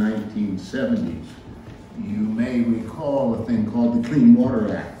on in the 1970s, you may recall a thing called the Clean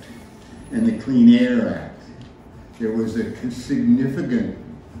Water Act and the Clean Air Act. There was a significant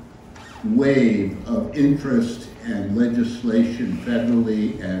wave of interest and legislation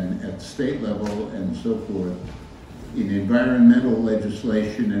federally and at the state level and so forth in environmental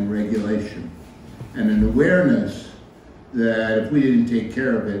legislation and regulation, and an awareness that if we didn't take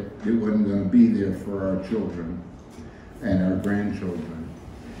care of it, it wasn't going to be there for our children and our grandchildren.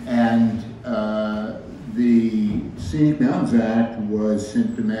 And the Scenic Mountains Act was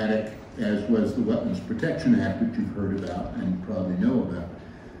symptomatic, as was the Wetlands Protection Act, which you've heard about and probably know about,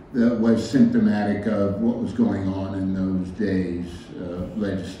 that was symptomatic of what was going on in those days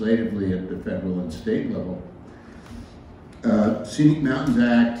legislatively at the federal and state level. Scenic Mountain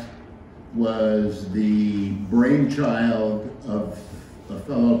Act was the brainchild of a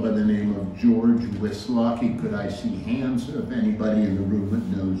fellow by the name of George Wislocky. Could I see hands of anybody in the room that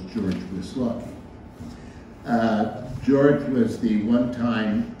knows George Wislocky? George was the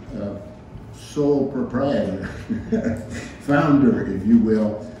one-time sole proprietor, founder, if you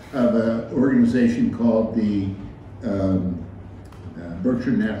will, of an organization called the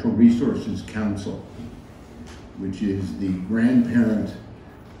Berkshire Natural Resources Council, which is the grandparent,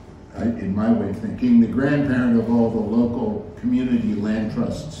 in my way of thinking, the grandparent of all the local community land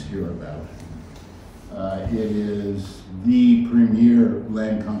trusts hereabout. It is the premier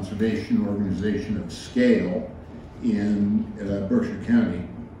land conservation organization of scale in Berkshire County.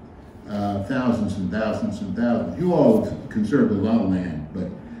 Thousands and thousands and thousands. You all conserve a lot of land, but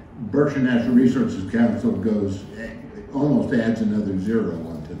Berkshire Natural Resources Council almost adds another zero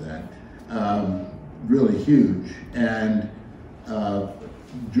onto that. Really huge. And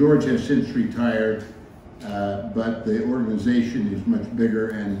George has since retired, but the organization is much bigger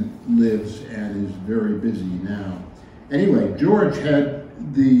and lives and is very busy now. Anyway, George had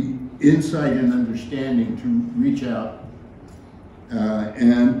the insight and understanding to reach out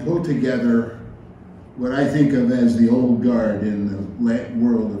and pull together what I think of as the old guard in the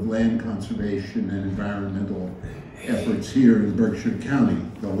world of land conservation and environmental efforts here in Berkshire County,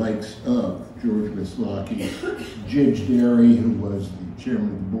 the likes of George Wislocky, Jidge Derry, who was the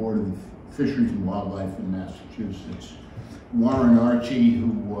chairman of the board of Fisheries and Wildlife in Massachusetts, Warren Archie,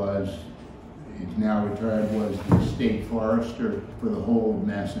 who is now retired, was the state forester for the whole of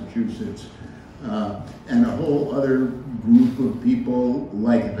Massachusetts, and a whole other group of people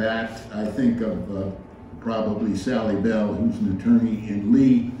like that. I think of probably Sally Bell, who's an attorney in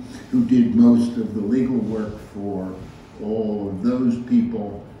Lee, who did most of the legal work for all of those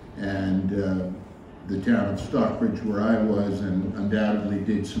people, and the town of Stockbridge, where I was, and undoubtedly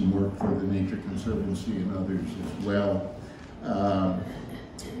did some work for the Nature Conservancy and others as well.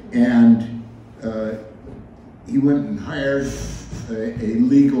 He went and hired a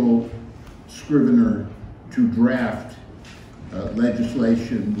legal scrivener to draft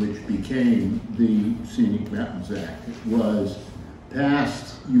legislation which became the Scenic Mountains Act. It was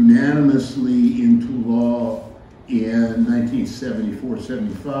passed unanimously into law in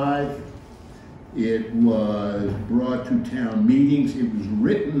 1974-75. It was brought to town meetings. It was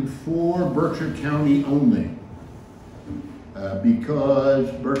written for Berkshire County only because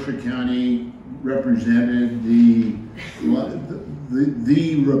Berkshire County represented the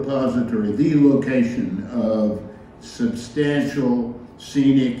repository, the location of substantial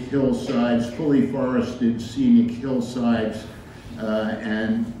scenic hillsides, fully forested scenic hillsides,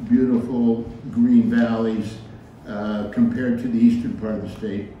 and beautiful green valleys compared to the eastern part of the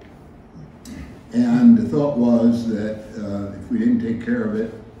state. And the thought was that if we didn't take care of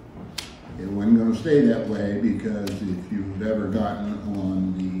it, it wasn't going to stay that way, because if you've ever gotten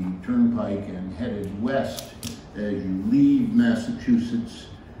on the turnpike and headed west as you leave Massachusetts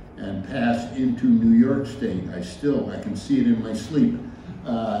and pass into New York State, I can see it in my sleep.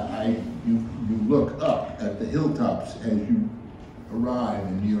 You look up at the hilltops as you arrive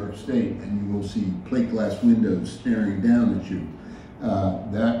in New York State, and you will see plate glass windows staring down at you.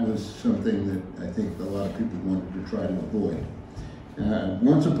 That was something that I think a lot of people wanted to try to avoid.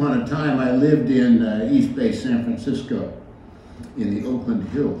 Once upon a time, I lived in East Bay, San Francisco, in the Oakland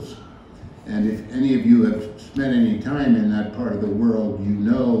Hills. And if any of you have spent any time in that part of the world, you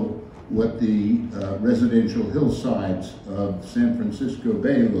know what the residential hillsides of San Francisco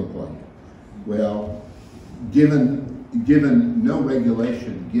Bay look like. Well, given no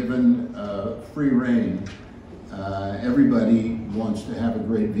regulation, given free reign, everybody wants to have a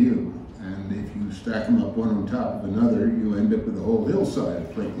great view. And if you stack them up one on top of another, you end up with a whole hillside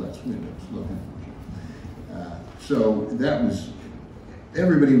of plate glass windows looking for you. So that was,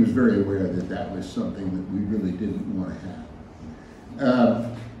 everybody was very aware that that was something that we really didn't want to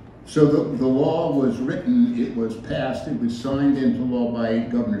have. So the law was written, it was passed, it was signed into law by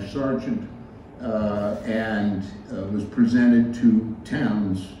Governor Sargent, and was presented to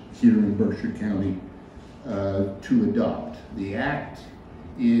towns here in Berkshire County to adopt. The act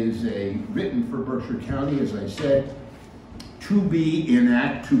is written for Berkshire County, as I said, to be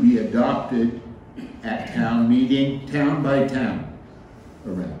to be adopted at town meeting, town by town,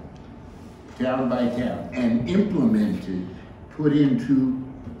 around, town by town, and implemented, put into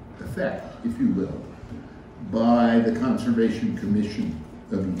effect, if you will, by the Conservation Commission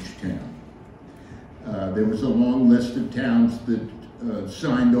of each town. There was a long list of towns that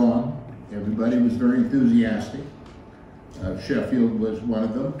signed on. Everybody was very enthusiastic. Sheffield was one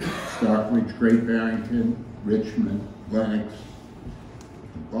of them, Stockbridge, Great Barrington, Richmond, Lennox,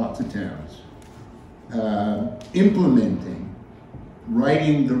 lots of towns. Implementing,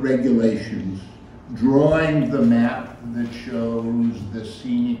 writing the regulations, drawing the map that shows the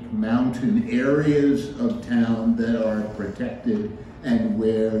scenic mountain areas of town that are protected and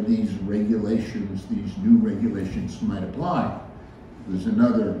where these regulations, these new regulations might apply. It was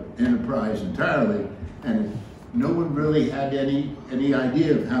another enterprise entirely, and no one really had any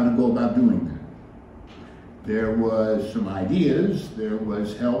idea of how to go about doing that. There was some ideas, there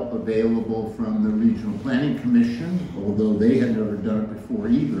was help available from the Regional Planning Commission, although they had never done it before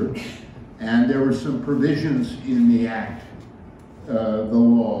either. And there were some provisions in the act, the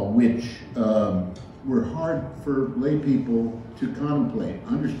law, which were hard for lay people to contemplate.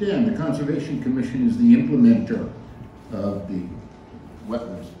 Understand, the Conservation Commission is the implementer of the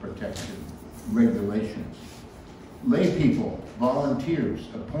wetlands protection regulations. Lay people, volunteers,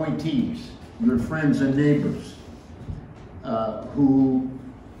 appointees, your friends and neighbors, who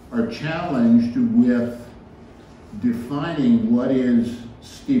are challenged with defining what is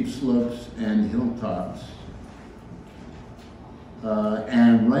steep slopes and hilltops,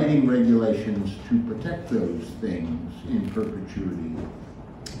 and writing regulations to protect those things in perpetuity.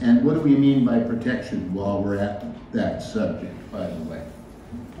 And what do we mean by protection while we're at that subject, by the way?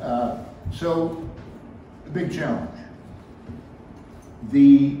 So, a big challenge.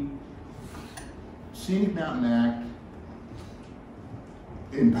 The Scenic Mountain Act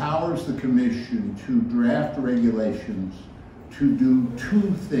empowers the Commission to draft regulations to do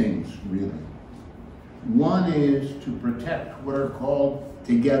two things, really. One is to protect what are called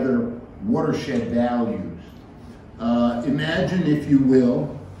together watershed values. Imagine, if you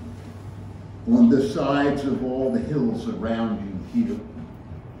will, on the sides of all the hills around you here,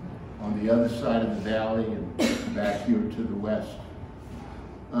 on the other side of the valley and back here to the west,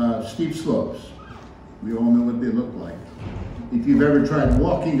 steep slopes. We all know what they look like. If you've ever tried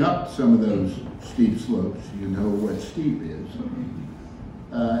walking up some of those steep slopes, you know what steep is.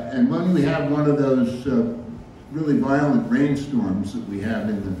 And when we have one of those really violent rainstorms that we have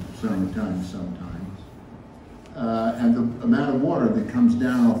in the summertime sometimes, and the amount of water that comes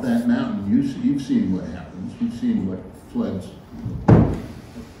down off that mountain, you've seen what happens. You've seen what floods.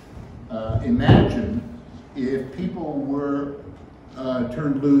 Imagine if people were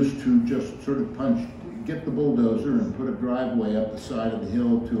turned loose to just sort of get the bulldozer and put a driveway up the side of the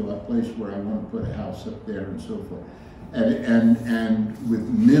hill to a place where I want to put a house up there and so forth. And with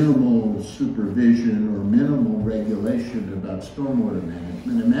minimal supervision or minimal regulation about stormwater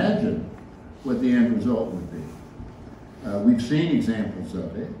management, imagine what the end result would be. We've seen examples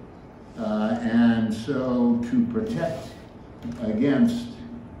of it. And so to protect against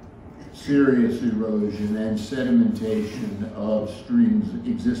serious erosion and sedimentation of streams,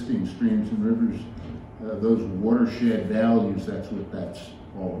 existing streams and rivers, those watershed values, that's what that's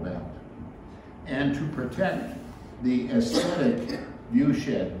all about. And to protect the aesthetic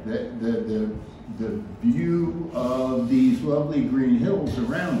viewshed, the view of these lovely green hills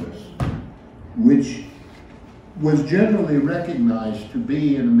around us, which was generally recognized to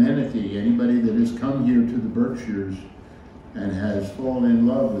be an amenity. Anybody that has come here to the Berkshires and has fallen in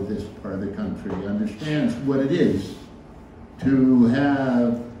love with this part of the country understands what it is to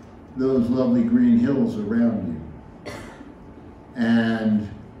have those lovely green hills around you. And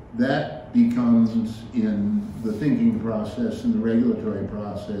that becomes, in the thinking process and the regulatory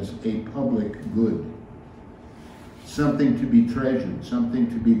process, a public good. Something to be treasured, something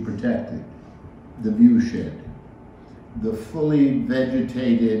to be protected. The viewshed. The fully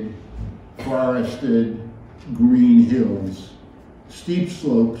vegetated, forested, green hills, steep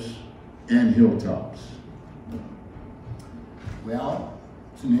slopes, and hilltops. Well,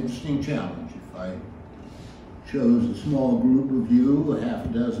 it's an interesting challenge. If I chose a small group of you, a half a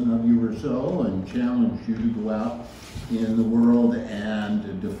dozen of you or so, and challenged you to go out in the world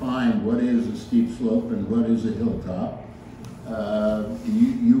and define what is a steep slope and what is a hilltop,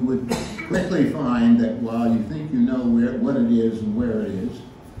 you would quickly find that while you think you know what it is and where it is,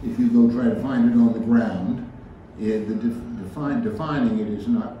 if you go try to find it on the ground, defining it is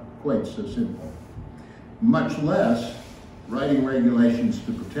not quite so simple. Much less writing regulations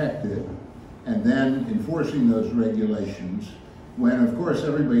to protect it and then enforcing those regulations when, of course,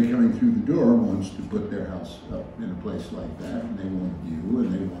 everybody coming through the door wants to put their house up in a place like that, and they want a view,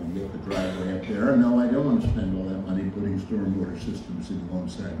 and they want to get the driveway up there. No, I don't want to spend all that money putting stormwater systems in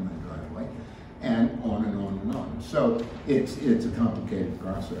alongside my driveway, and on and on and on. So it's a complicated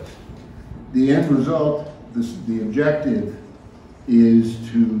process. The end result, the objective, is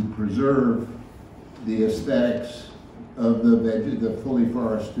to preserve the aesthetics of the fully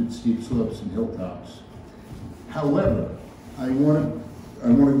forested steep slopes and hilltops. However, I want to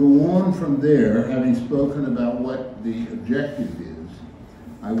go on from there, having spoken about what the objective is.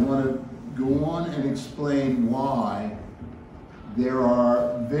 I want to go on and explain why there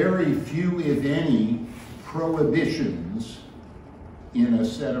are very few, if any, prohibitions in a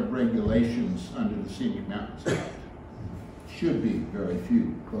set of regulations under the Scenic Mountains Act. Should be very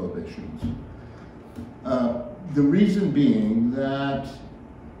few prohibitions. The reason being that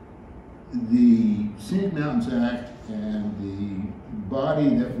the Scenic Mountains Act and the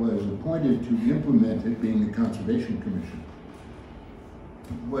body that was appointed to implement it, being the Conservation Commission,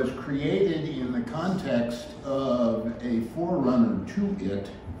 was created in the context of a forerunner to it,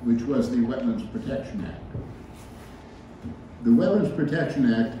 which was the Wetlands Protection Act. The Wetlands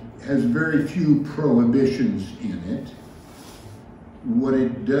Protection Act has very few prohibitions in it. What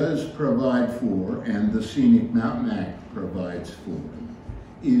it does provide for, and the Scenic Mountain Act provides for,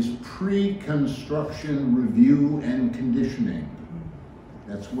 is pre-construction review and conditioning.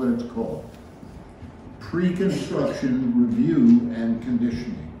 That's what it's called. Pre-construction review and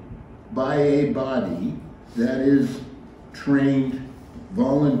conditioning by a body that is trained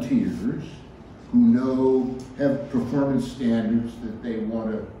volunteers who have performance standards that they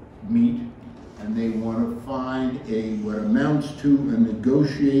want to meet, and they want to find what amounts to a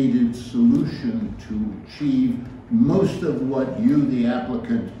negotiated solution to achieve most of what you, the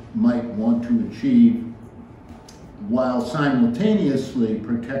applicant, might want to achieve, while simultaneously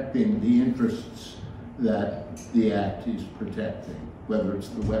protecting the interests that the Act is protecting, whether it's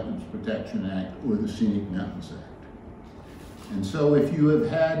the Wetlands Protection Act or the Scenic Mountains Act. And so if you have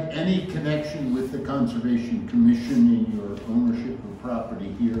had any connection with the Conservation Commission in your ownership of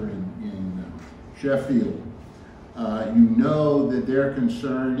property here in Sheffield, you know that their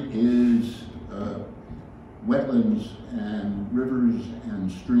concern is wetlands and rivers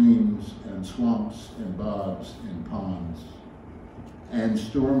and streams and swamps and bogs and ponds and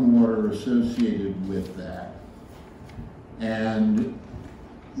stormwater associated with that. And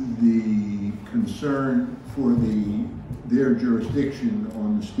the concern for their jurisdiction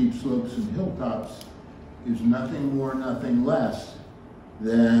on the steep slopes and hilltops is nothing more, nothing less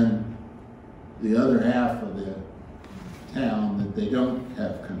than the other half of the town that they don't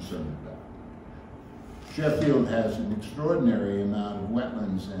have concern about. Sheffield has an extraordinary amount of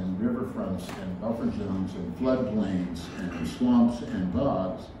wetlands and riverfronts and buffer zones and floodplains and swamps and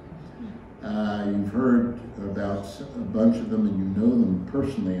bogs. You've heard about a bunch of them and you know them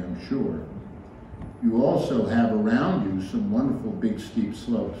personally, I'm sure. You also have around you some wonderful big steep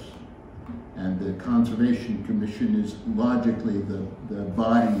slopes, and the Conservation Commission is logically the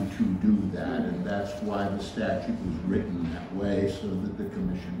body to do that, and that's why the statute was written that way, so that the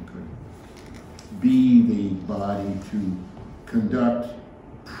Commission could be the body to conduct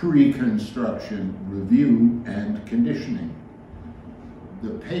pre-construction review and conditioning.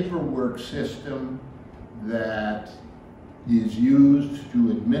 The paperwork system that is used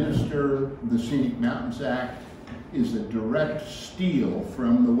to administer the Scenic Mountains Act is a direct steal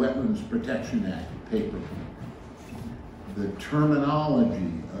from the Wetlands Protection Act paperwork. The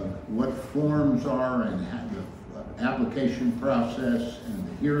terminology of what forms are and the application process and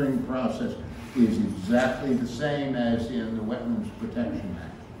the hearing process is exactly the same as in the Wetlands Protection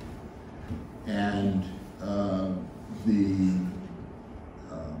Act. And the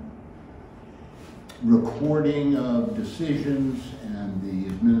recording of decisions and the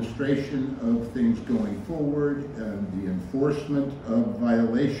administration of things going forward and the enforcement of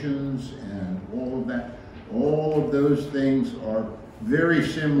violations and all of those things are very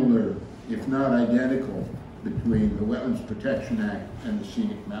similar, if not identical, between the Wetlands Protection Act and the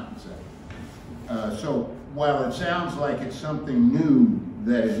Scenic Mountains Act. So while it sounds like it's something new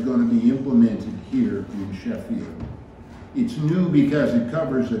that is going to be implemented here in Sheffield, it's new because it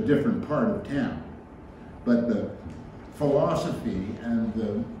covers a different part of town. But the philosophy and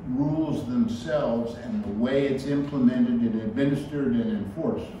the rules themselves and the way it's implemented and administered and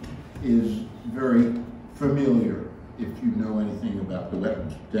enforced is very familiar if you know anything about the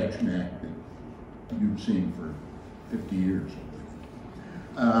Wetlands Protection Act that you've seen for 50 years.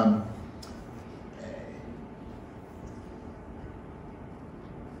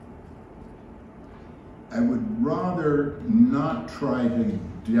 I would rather not try to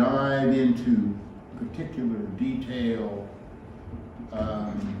dive into particular detail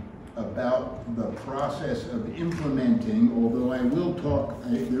about the process of implementing, although I will talk,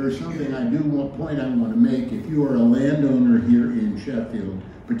 there is something I want to make. If you are a landowner here in Sheffield,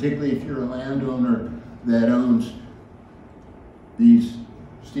 particularly if you're a landowner that owns these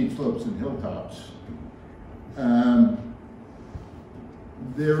steep slopes and hilltops,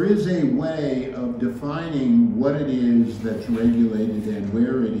 There is a way of defining what it is that's regulated and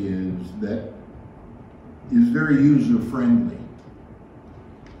where it is that is very user-friendly.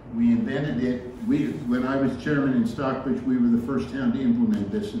 We invented it. When I was chairman in Stockbridge, we were the first town to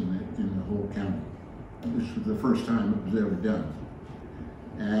implement this in the whole county. This was the first time it was ever done.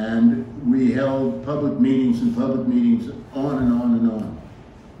 And we held public meetings on and on and on.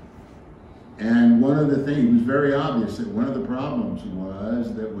 And one of the things, it was very obvious that one of the problems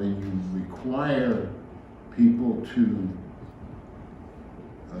was that when you require people to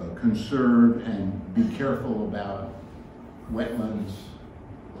conserve and be careful about wetlands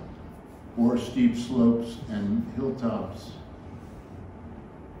or steep slopes and hilltops,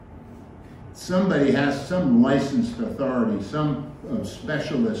 somebody has, some licensed authority, some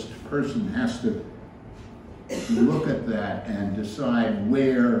specialist person has to look at that and decide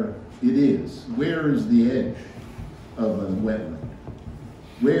where it is. Where is the edge of a wetland?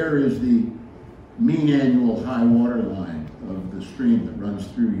 Where is the mean annual high water line of the stream that runs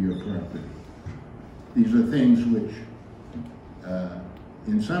through your property? These are things which,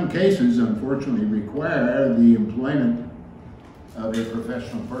 in some cases, unfortunately, require the employment of a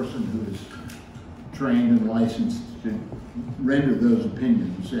professional person who is trained and licensed to render those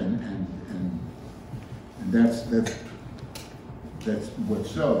opinions, and that's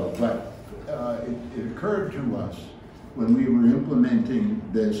what's so. But it occurred to us when we were implementing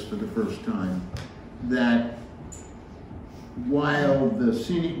this for the first time that while the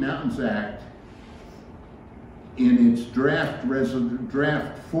Scenic Mountains Act in its draft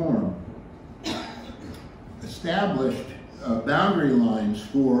form established boundary lines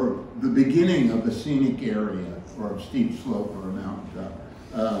for the beginning of a scenic area or a steep slope or a mountaintop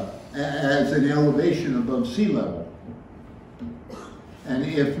as an elevation above sea level. And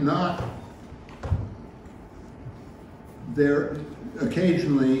if not, there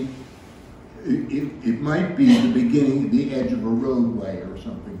occasionally, it might be the beginning, the edge of a roadway or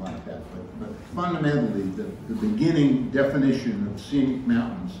something like that. But fundamentally, the beginning definition of scenic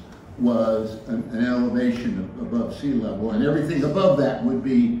mountains was an elevation above sea level, and everything above that would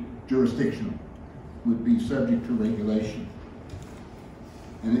be jurisdictional, would be subject to regulation.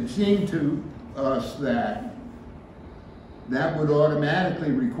 And it seemed to us that that would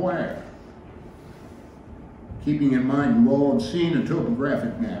automatically require, keeping in mind you all have seen a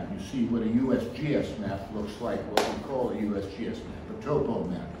topographic map. You see what a USGS map looks like, what we call a USGS map, a topo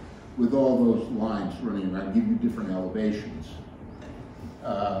map, with all those lines running around, give you different elevations.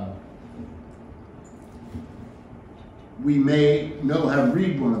 We may know how to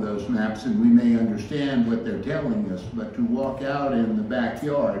read one of those maps and we may understand what they're telling us, but to walk out in the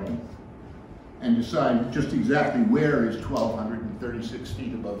backyard and decide just exactly where is 1,236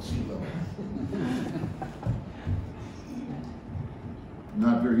 feet above sea level.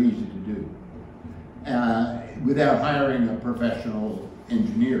 Not very easy to do. Without hiring a professional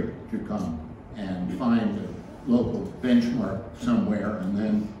engineer to come and find a local benchmark somewhere and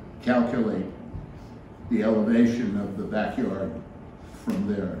then calculate the elevation of the backyard from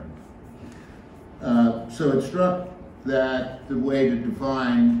there. So it struck that the way to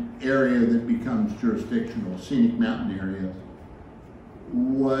define area that becomes jurisdictional, scenic mountain area,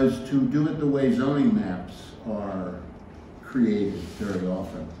 was to do it the way zoning maps are created very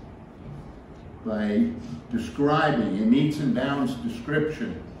often, by describing a meets and bounds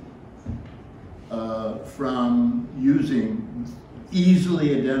description from using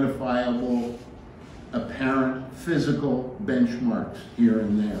easily identifiable apparent physical benchmarks here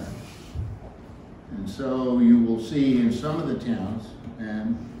and there. And so you will see in some of the towns,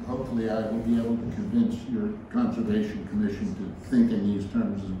 and hopefully I will be able to convince your Conservation Commission to think in these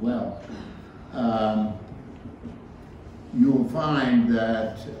terms as well. You will find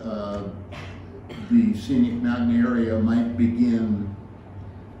that the scenic mountain area might begin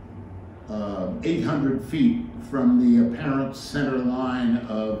 800 feet from the apparent center line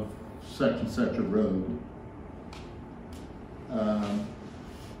of such and such a road.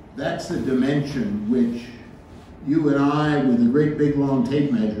 That's the dimension which you and I, with a great big long tape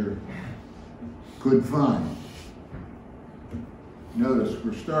measure, could find. Notice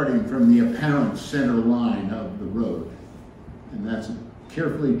we're starting from the apparent center line of the road, and that's a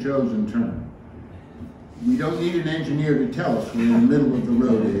carefully chosen term. We don't need an engineer to tell us where the middle of the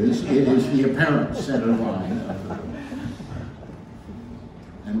road is. It is the apparent center line of the road.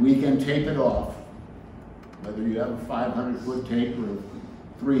 And we can tape it off, whether you have a 500-foot tape or a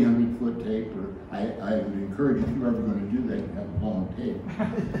 300-foot tape, or I would encourage, if you're ever going to do that, you have a long tape.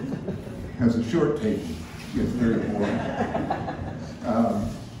 Because a short tape gets very boring.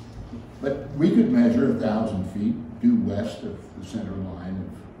 But We could measure 1,000 feet due west of the center line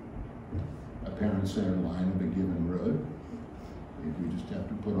of, apparent center line of a given road. If we just have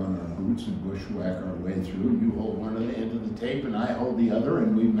to put on our boots and bushwhack our way through, you hold one end of the tape and I hold the other,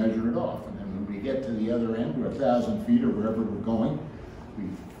 and we measure it off. And then when we get to the other end, we're 1,000 feet or wherever we're going, we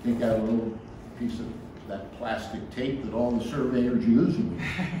take out a little piece of that plastic tape that all the surveyors use, and we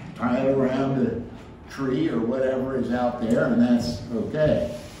tie it around a tree or whatever is out there, and that's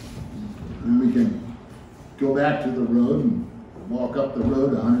okay. And we can go back to the road and walk up the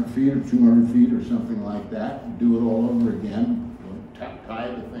road 100 feet or 200 feet or something like that, and do it all over again. Tie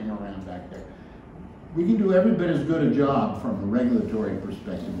the thing around back there. We can do every bit as good a job from a regulatory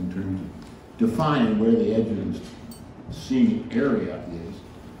perspective in terms of defining where the edge of this scenic area is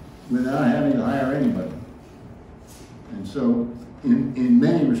without having to hire anybody. And so in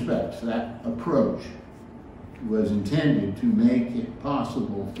many respects, that approach was intended to make it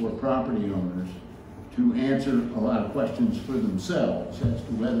possible for property owners to answer a lot of questions for themselves as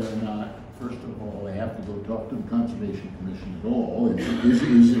to whether or not, first of all, they have to go talk to the Conservation Commission at all. Is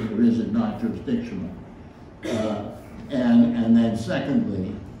it or is it not jurisdictional? And then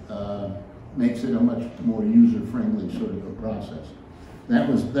secondly, makes it a much more user-friendly sort of a process. That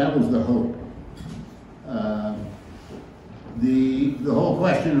was the hope. The whole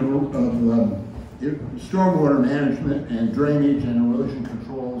question of stormwater management and drainage and erosion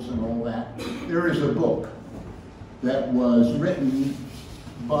controls and all that, there is a book that was written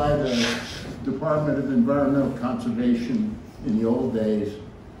by the Department of Environmental Conservation in the old days.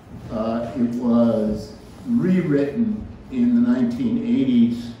 It was rewritten in the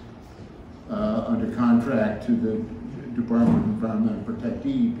 1980s under contract to the Department of Environmental Protect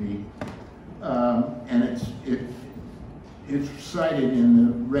DEP, and it's cited in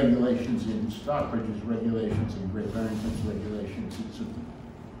the regulations, in Stockbridge's regulations, in Great Barrington's regulations.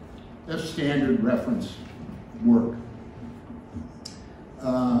 It's a standard reference work.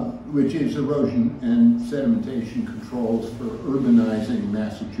 Which is erosion and sedimentation controls for urbanizing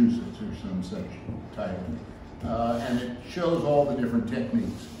Massachusetts, or some such title. And it shows all the different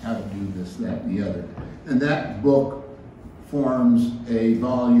techniques, how to do this, that, and the other. And that book forms a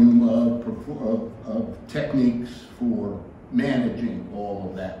volume of techniques for managing all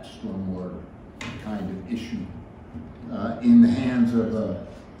of that stormwater kind of issue in the hands of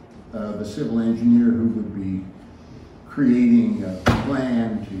a civil engineer who would be creating a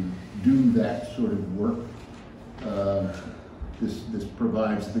plan to do that sort of work. This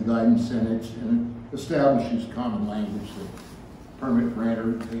provides the guidance, and it establishes common language that permit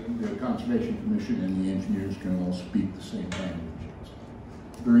grantor, the Conservation Commission, and the engineers can all speak the same language.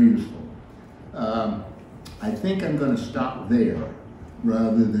 It's very useful. I think I'm going to stop there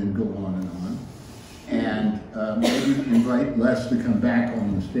rather than go on and maybe invite Les to come back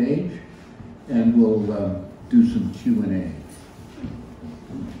on the stage, and we'll do some Q&A.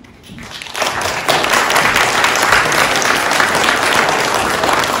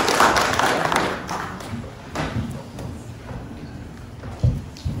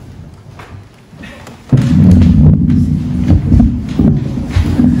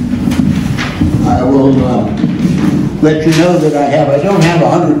 I will let you know that I don't have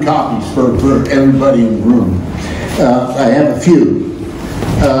 100 copies for everybody in the room. I have a few.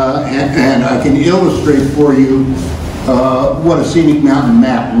 And I can illustrate for you what a Scenic Mountain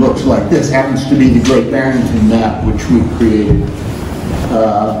map looks like. This happens to be the Great Barrington map, which we created.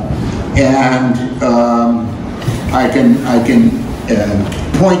 I can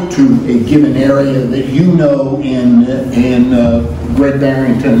point to a given area that you know in Great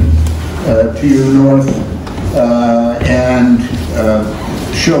Barrington to your north, and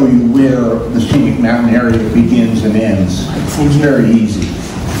show you where the Scenic Mountain area begins and ends. It's very easy.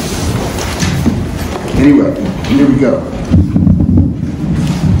 Anyway, here we go.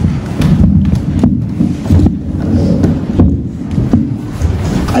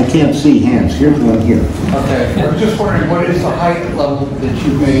 I can't see hands. Here's one here. Okay, I was just wondering, what is the height level that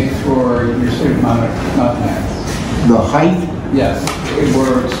you made for your Scenic Mountain Act? The height? Yes,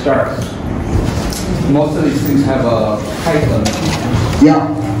 where it starts. Most of these things have a height limit. Yeah.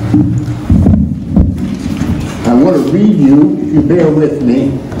 I want to read you, if you bear with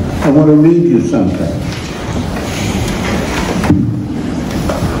me, I want to read you something.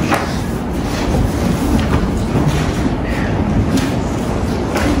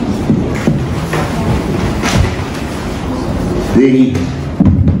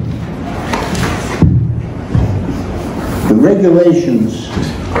 The regulations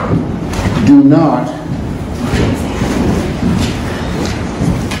do not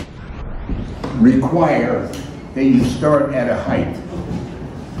require that you start at a height.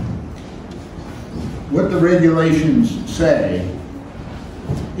 what the regulations say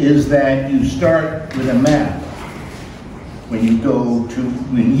is that you start with a map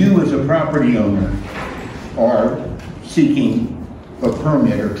when you as a property owner are seeking a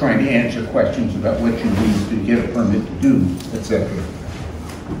permit or trying to answer questions about what you need to get a permit to do, etc.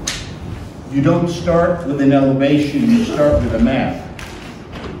 You don't start with an elevation, you start with a map.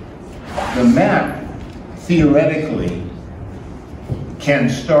 The map, theoretically, can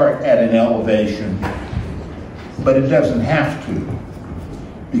start at an elevation, but it doesn't have to,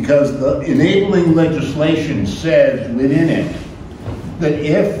 because the enabling legislation says within it that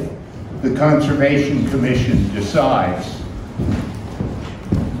if the Conservation Commission decides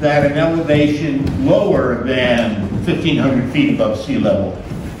that an elevation lower than 1,500 feet above sea level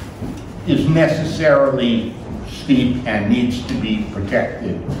is necessarily steep and needs to be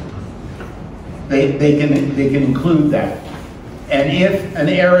protected, they can include that. And if an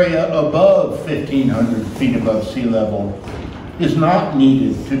area above 1,500 feet above sea level is not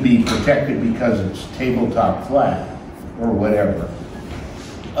needed to be protected because it's tabletop flat or whatever,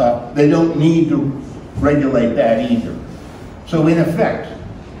 they don't need to regulate that either. So in effect,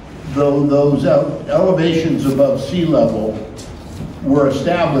 though those elevations above sea level were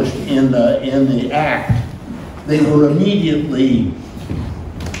established in the Act, they were immediately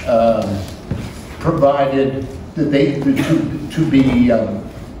provided that they to be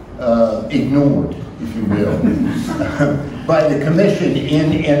ignored, if you will, by the Commission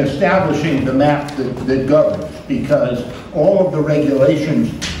in establishing the map that governs, because all of the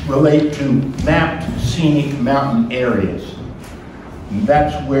regulations relate to mapped scenic mountain areas. And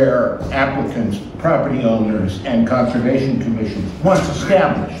that's where applicants, property owners, and conservation commissions, once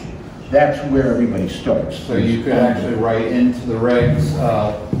established, that's where everybody starts. So you could actually write into the regs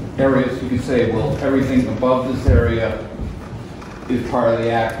areas, you could say, well, everything above this area is part of the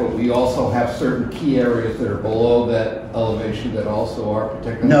Act, but we also have certain key areas that are below that elevation that also are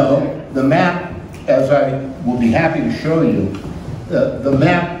protected. No, the map, as I will be happy to show you, the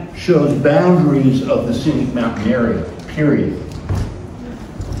map shows boundaries of the scenic mountain area, period.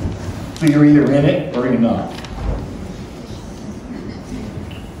 So you're either in it or you're not.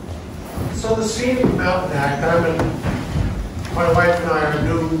 So the Scenic Mountain Act, my wife and I are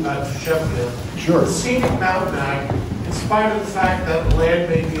new to Sheffield. Sure. The Scenic Mountain Act, in spite of the fact that the land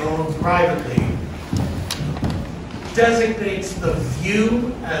may be owned privately, designates the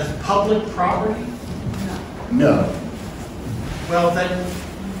view as public property? No. Well then,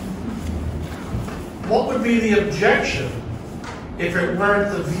 what would be the objection if it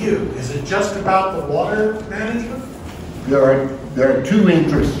weren't the view? Is it just about the water management? There are two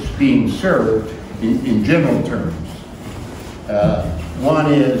interests being served in general terms.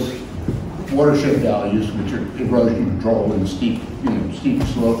 One is watershed values, which are erosion control and steep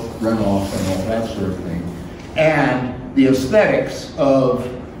slope runoff and all that sort of thing, and the aesthetics of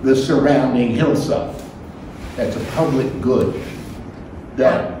the surrounding hillside. That's a public good.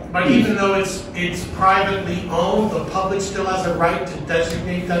 But even though it's privately owned, the public still has a right to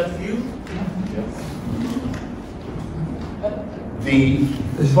designate that view?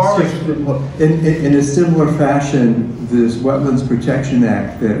 As far as in a similar fashion, this Wetlands Protection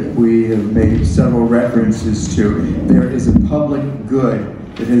Act that we have made several references to, there is a public good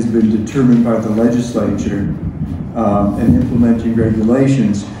that has been determined by the legislature and implementing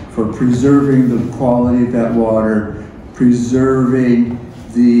regulations for preserving the quality of that water, preserving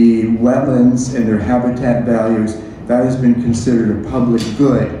the wetlands and their habitat values. That has been considered a public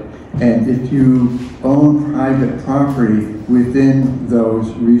good. And if you own private property within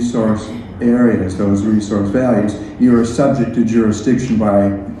those resource areas, those resource values, you are subject to jurisdiction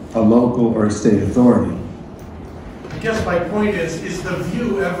by a local or a state authority. I guess my point is the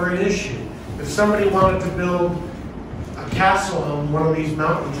view ever an issue? If somebody wanted to build a castle on one of these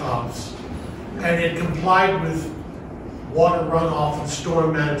mountaintops and it complied with water runoff and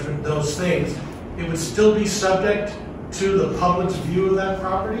storm management, those things, it would still be subject to the public's view of that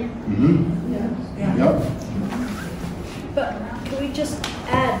property? Mm-hmm. Yeah. Yep. But can we just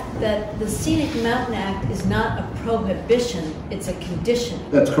add that the Scenic Mountain Act is not a prohibition, it's a condition.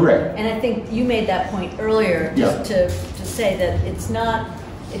 That's correct. And I think you made that point earlier, just to say that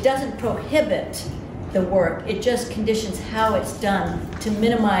it doesn't prohibit the work, it just conditions how it's done to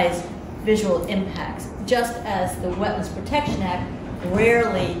minimize visual impacts, just as the Wetlands Protection Act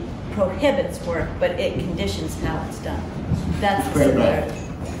rarely prohibits work, but it conditions how it's done. That's the similarity.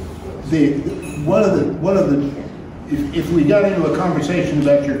 One of the if we got into a conversation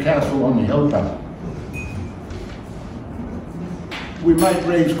about your castle on the hilltop, we might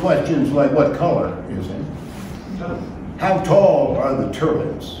raise questions like, what color is it? How tall are the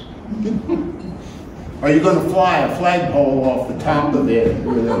turrets? Are you going to fly a flagpole off the top of it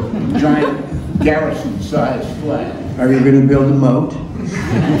with a giant garrison-sized flag? Are you going to build a moat?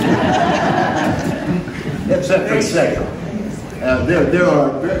 Et cetera, et cetera. There are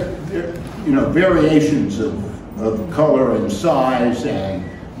variations of color and size and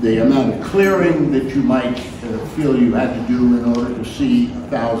the amount of clearing that you might feel you had to do in order to see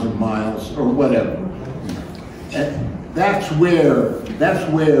 1,000 miles or whatever. And that's where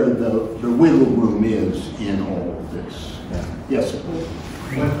the wiggle room is in all of this. Yes, sir.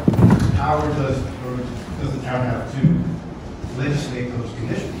 What power does the town have to legislate those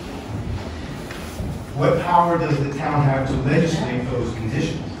conditions? What power does the town have to legislate those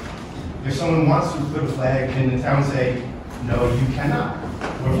conditions? If someone wants to put a flag, can the town say, no, you cannot?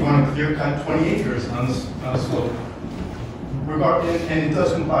 Or if you want to clear cut 20 acres on a slope, and it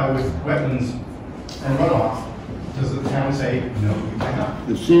does comply with wetlands and runoff, does the town say, no, you cannot?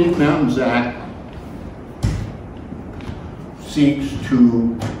 The Scenic Mountains Act seeks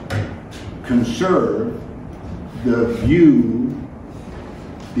to conserve the view,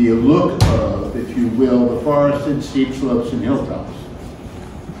 the look of, if you will, the forested steep slopes and hilltops.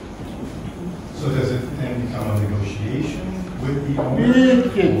 So does it then become a negotiation with the owner?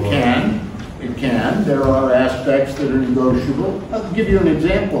 It can. There are aspects that are negotiable. I'll give you an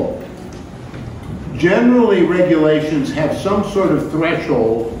example. Generally, regulations have some sort of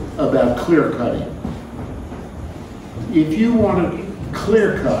threshold about clear cutting. If you want to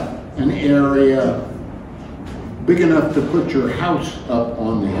clear cut an area big enough to put your house up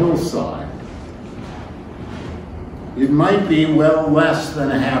on the hillside, it might be well less than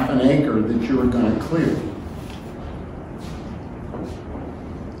a half an acre that you're going to clear.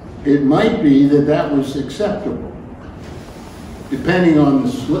 It might be that that was acceptable, depending on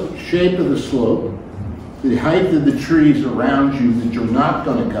the shape of the slope, the height of the trees around you that you're not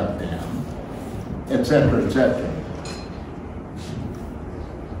going to cut down, et cetera, et cetera.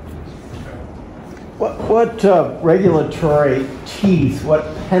 What regulatory teeth, what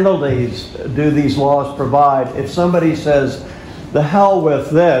penalties do these laws provide if somebody says, the hell with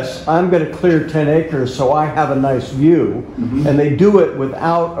this, I'm going to clear 10 acres so I have a nice view, and they do it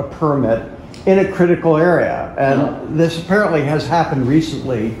without a permit in a critical area? And this apparently has happened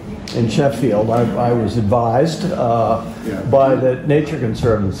recently in Sheffield. I was advised by the Nature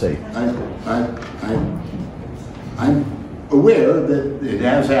Conservancy. I'm aware that it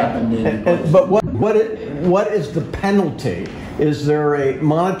has happened in... But what is the penalty? Is there a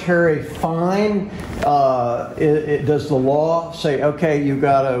monetary fine? Does the law say, okay, you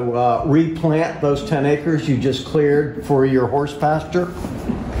got to replant those 10 acres you just cleared for your horse pasture?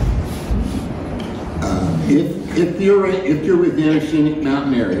 If you're within a scenic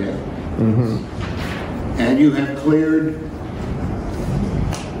mountain area, and you have cleared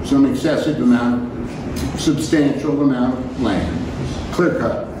some substantial amount of land, clear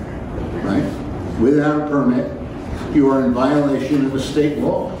cut, right, without a permit, you are in violation of a state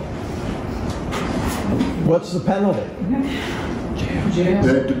law. What's the penalty?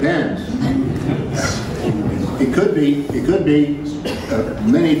 That depends. It could be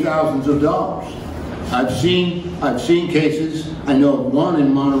many thousands of dollars. I've seen cases. I know of one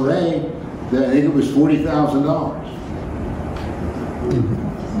in Monterey that I think it was $40,000.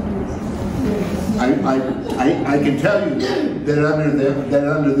 I can tell you that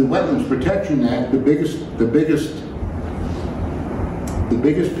under the Wetlands Protection Act, the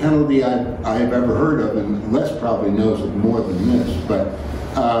biggest penalty I have ever heard of, and Les probably knows of more than this, but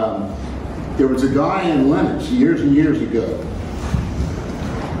there was a guy in Lenox years and years ago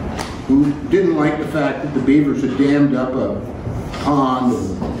who didn't like the fact that the beavers had dammed up a pond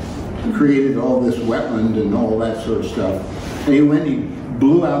and created all this wetland and all that sort of stuff. And he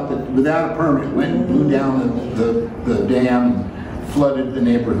blew out, without a permit, went and blew down the dam, flooded the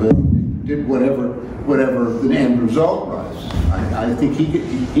neighborhood, did whatever the end result was. I think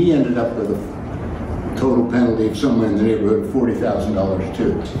he ended up with a total penalty of somewhere in the neighborhood of $40,000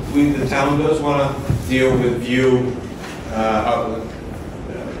 too. The town does want to deal with view,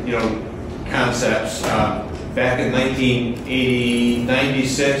 concepts. Back in 1980,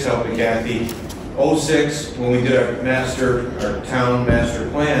 96, help me Kathy, 06, when we did our town master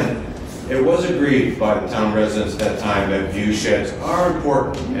plan, it was agreed by the town residents at that time that view sheds are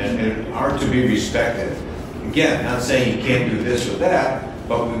important and are to be respected. Again, not saying you can't do this or that,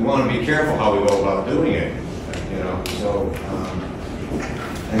 but we want to be careful how we go about doing it. So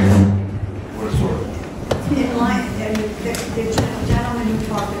what sort of? In line, the gentleman who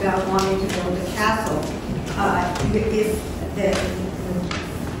talked about wanting to build a castle, if the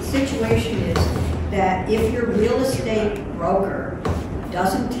situation is that if your real estate broker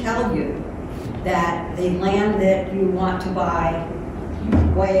doesn't tell you that the land that you want to buy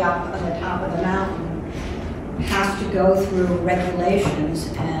way up on the top of the mountain has to go through regulations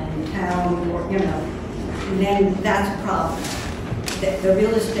and town, or, you know, and then that's a problem. The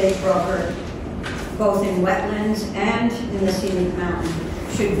real estate broker, both in wetlands and in the Scenic Mountain,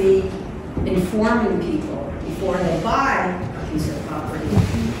 should be informing people before they buy a piece of property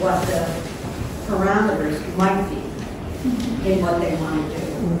what the parameters might be in what they want to do.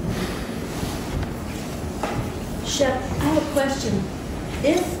 Shep, I have a question.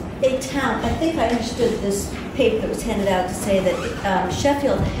 If a town, I think I understood this paper that was handed out to say that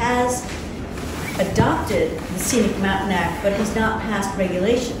Sheffield has adopted the Scenic Mountain Act, but has not passed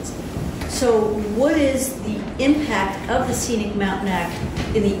regulations. So what is the impact of the Scenic Mountain Act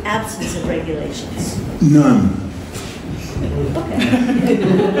in the absence of regulations? None. Okay.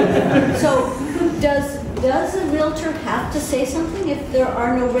 So does a realtor have to say something if there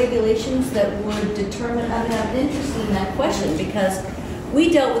are no regulations that would determine? I mean, I'm interested in that question because we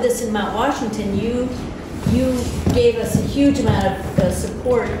dealt with this in Mount Washington. You gave us a huge amount of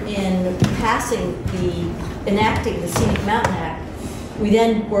support in enacting the Scenic Mountain Act. We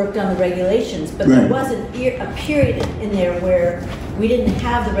then worked on the regulations, but there wasn't a period in there where we didn't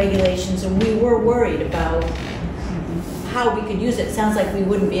have the regulations and we were worried about how we could use it. Sounds like we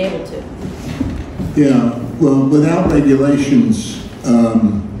wouldn't be able to. Yeah, well, without regulations,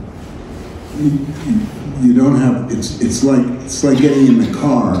 you don't have, it's like getting in the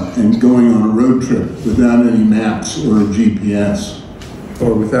car and going on a road trip without any maps or a GPS.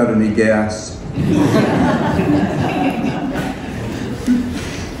 Or without any gas.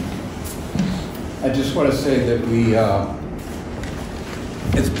 I just want to say that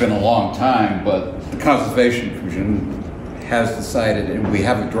it's been a long time, but the Conservation Commission has decided, and we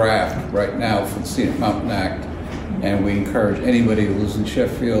have a draft right now for the Scenic Mountain Act, and we encourage anybody who lives in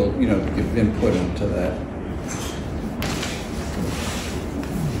Sheffield, you know, to give input into that.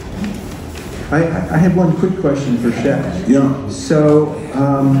 I have one quick question for Shep. Yeah. So,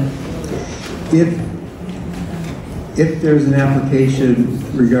 if there's an application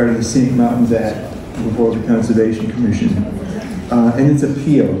regarding the Scenic Mountains Act before the Conservation Commission, and it's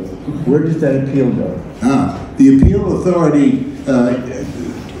appealed, where does that appeal go? The appeal authority,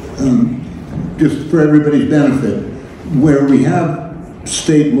 just for everybody's benefit, where we have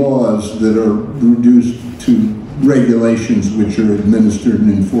state laws that are reduced to regulations which are administered and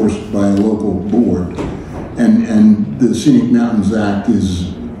enforced by a local board, and the Scenic Mountains Act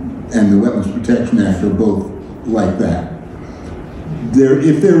and the Wetlands Protection Act are both like that.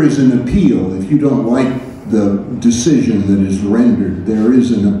 If there is an appeal, if you don't like the decision that is rendered, there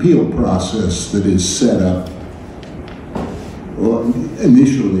is an appeal process that is set up. Well,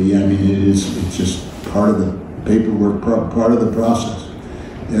 initially, I mean, it's just part of the paperwork, part of the process.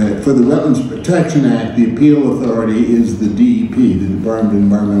 For the Wetlands Protection Act, the appeal authority is the DEP, the Department of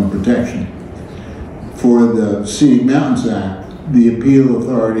Environmental Protection. For the Scenic Mountains Act, the appeal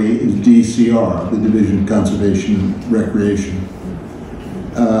authority is DCR, the Division of Conservation and Recreation.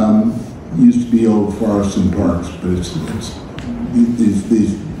 Used to be Old Forests and Parks, but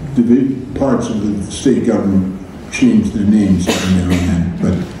these parts of the state government change their names every now and then.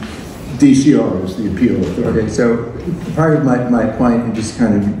 But DCR is the appeal authority. Okay, so part of my point, and just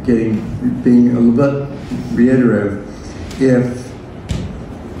kind of being a little bit reiterative, if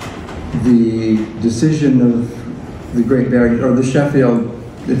the decision of the Great Barrington, or the Sheffield,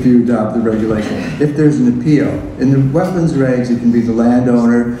 if you adopt the regulation, if there's an appeal, in the wetlands regs, it can be the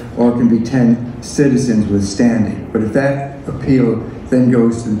landowner or it can be 10 citizens with standing. But if that appeal then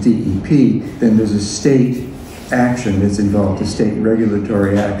goes to the DEP, then there's a state action that's involved, a state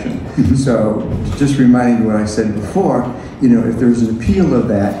regulatory action. So just reminding what I said before, you know, if there's an appeal of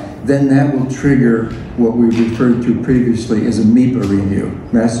that, then that will trigger what we referred to previously as a MEPA review,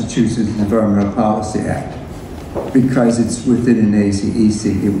 Massachusetts Environmental Policy Act, because it's within an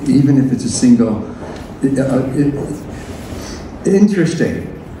ACEC, even if it's a single, interesting,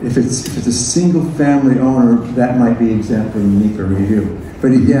 if it's a single family owner, that might be exempt from the MEPA review.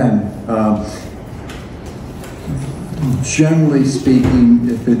 But again, generally speaking,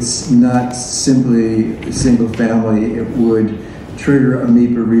 if it's not simply a single family, it would trigger a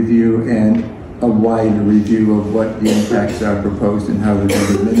MEPA review and a wider review of what the impacts are proposed and how they're going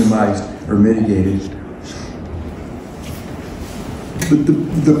to be minimized or mitigated. But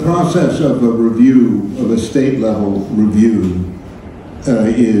the process of a review, of a state level review,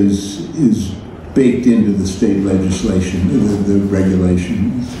 is baked into the state legislation, the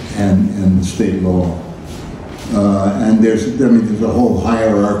regulations, and the state law. And there's a whole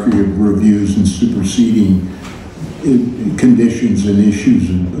hierarchy of reviews and superseding conditions and issues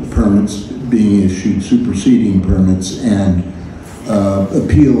and permits being issued, superseding permits, and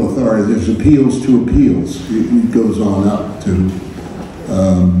appeal authority. There's appeals to appeals. It goes on up to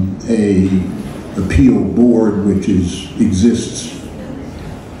a appeal board, which exists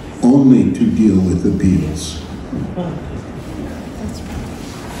only to deal with appeals.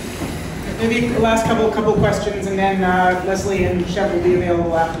 Maybe the last couple questions, and then Leslie and Shep will be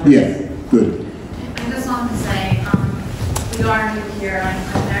available afterwards. Yeah, good. I just wanted to say, we are new here.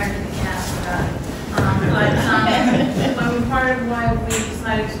 I'm married to the cast about it. But part of why we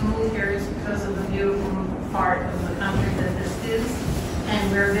decided to move here is because of the beautiful part of the country that this is.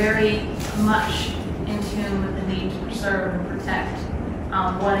 And we're very much in tune with the need to preserve and protect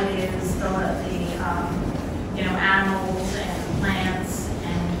what it is, the animals and plants,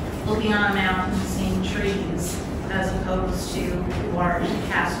 and looking on a mountain and seeing trees as opposed to large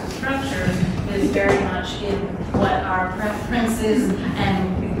castle structures is very much in what our preference is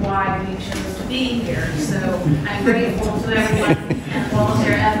and why we chose to be here. So I'm grateful to everyone and all of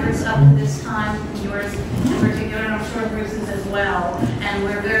their efforts up to this time, yours in particular, and I'm sure Bruce's as well. And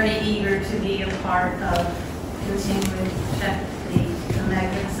we're very eager to be a part of continuing to protect the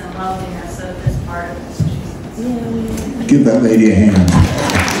magnificent loveliness of this part of Massachusetts. Give that lady a hand.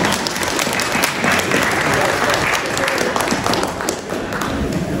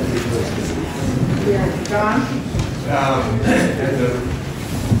 John?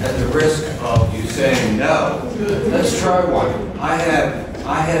 At the risk of you saying no, let's try one. I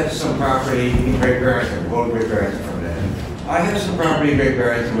have some property in Great Barrington. We'll go to Great Barrington for a minute. I have some property in Great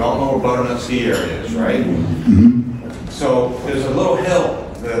Barrington. We all know where butternut ski area is, right? Mm-hmm. So there's a little hill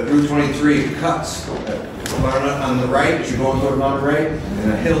that Route 23 cuts. Butternut on the right, as you're going toward Monterey,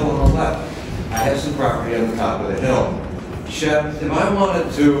 and a hill on the left. I have some property on the top of the hill. Shep, if I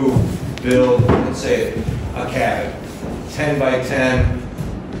wanted to build, let's say, a cabin, 10 by 10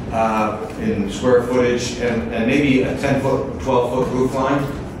 in square footage, and maybe a 10-foot, 12-foot roof line,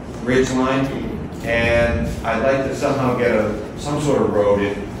 ridge line, and I'd like to somehow get some sort of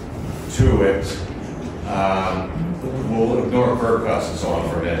road to it. We'll ignore curb cuts and so on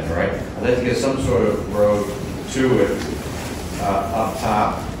for a minute, right? I'd like to get some sort of road to it up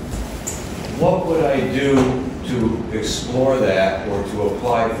top. What would I do to explore that or to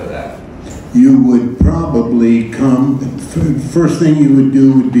apply for that? You would probably come, first thing you would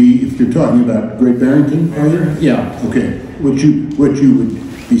do would be, if you're talking about Great Barrington, are you? Yeah, okay. What you would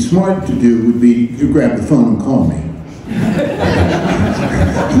be smart to do would be you grab the phone and call me.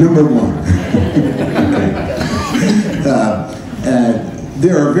 Number one.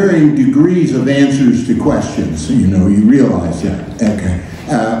 There are varying degrees of answers to questions, you realize that. Okay.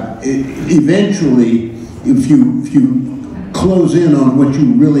 Eventually, if you close in on what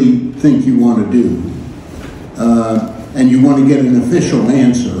you really think you want to do, and you want to get an official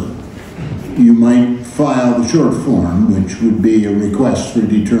answer, you might file the short form, which would be a request for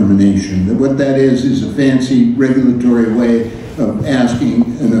determination. What that is a fancy regulatory way of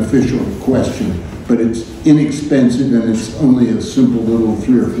asking an official question, but it's inexpensive and it's only a simple little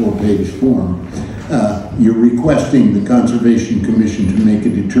 3 or 4 page form. You're requesting the Conservation Commission to make a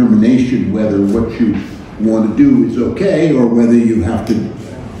determination whether what you want to do is okay or whether you have to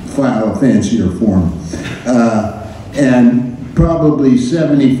file a fancier form. And probably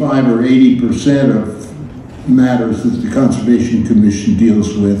 75 or 80% of matters that the Conservation Commission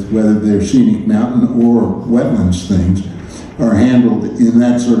deals with, whether they're scenic mountain or wetlands things, are handled in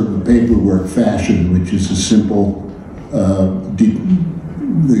that sort of a paperwork fashion, which is a simple,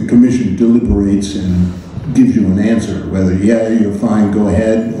 the commission deliberates and gives you an answer, whether yeah, you're fine, go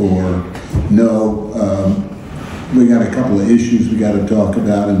ahead, or no, we got a couple of issues we got to talk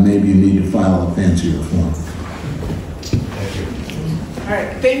about and maybe you need to file a fancier form. All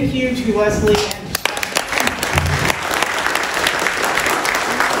right, thank you to Leslie and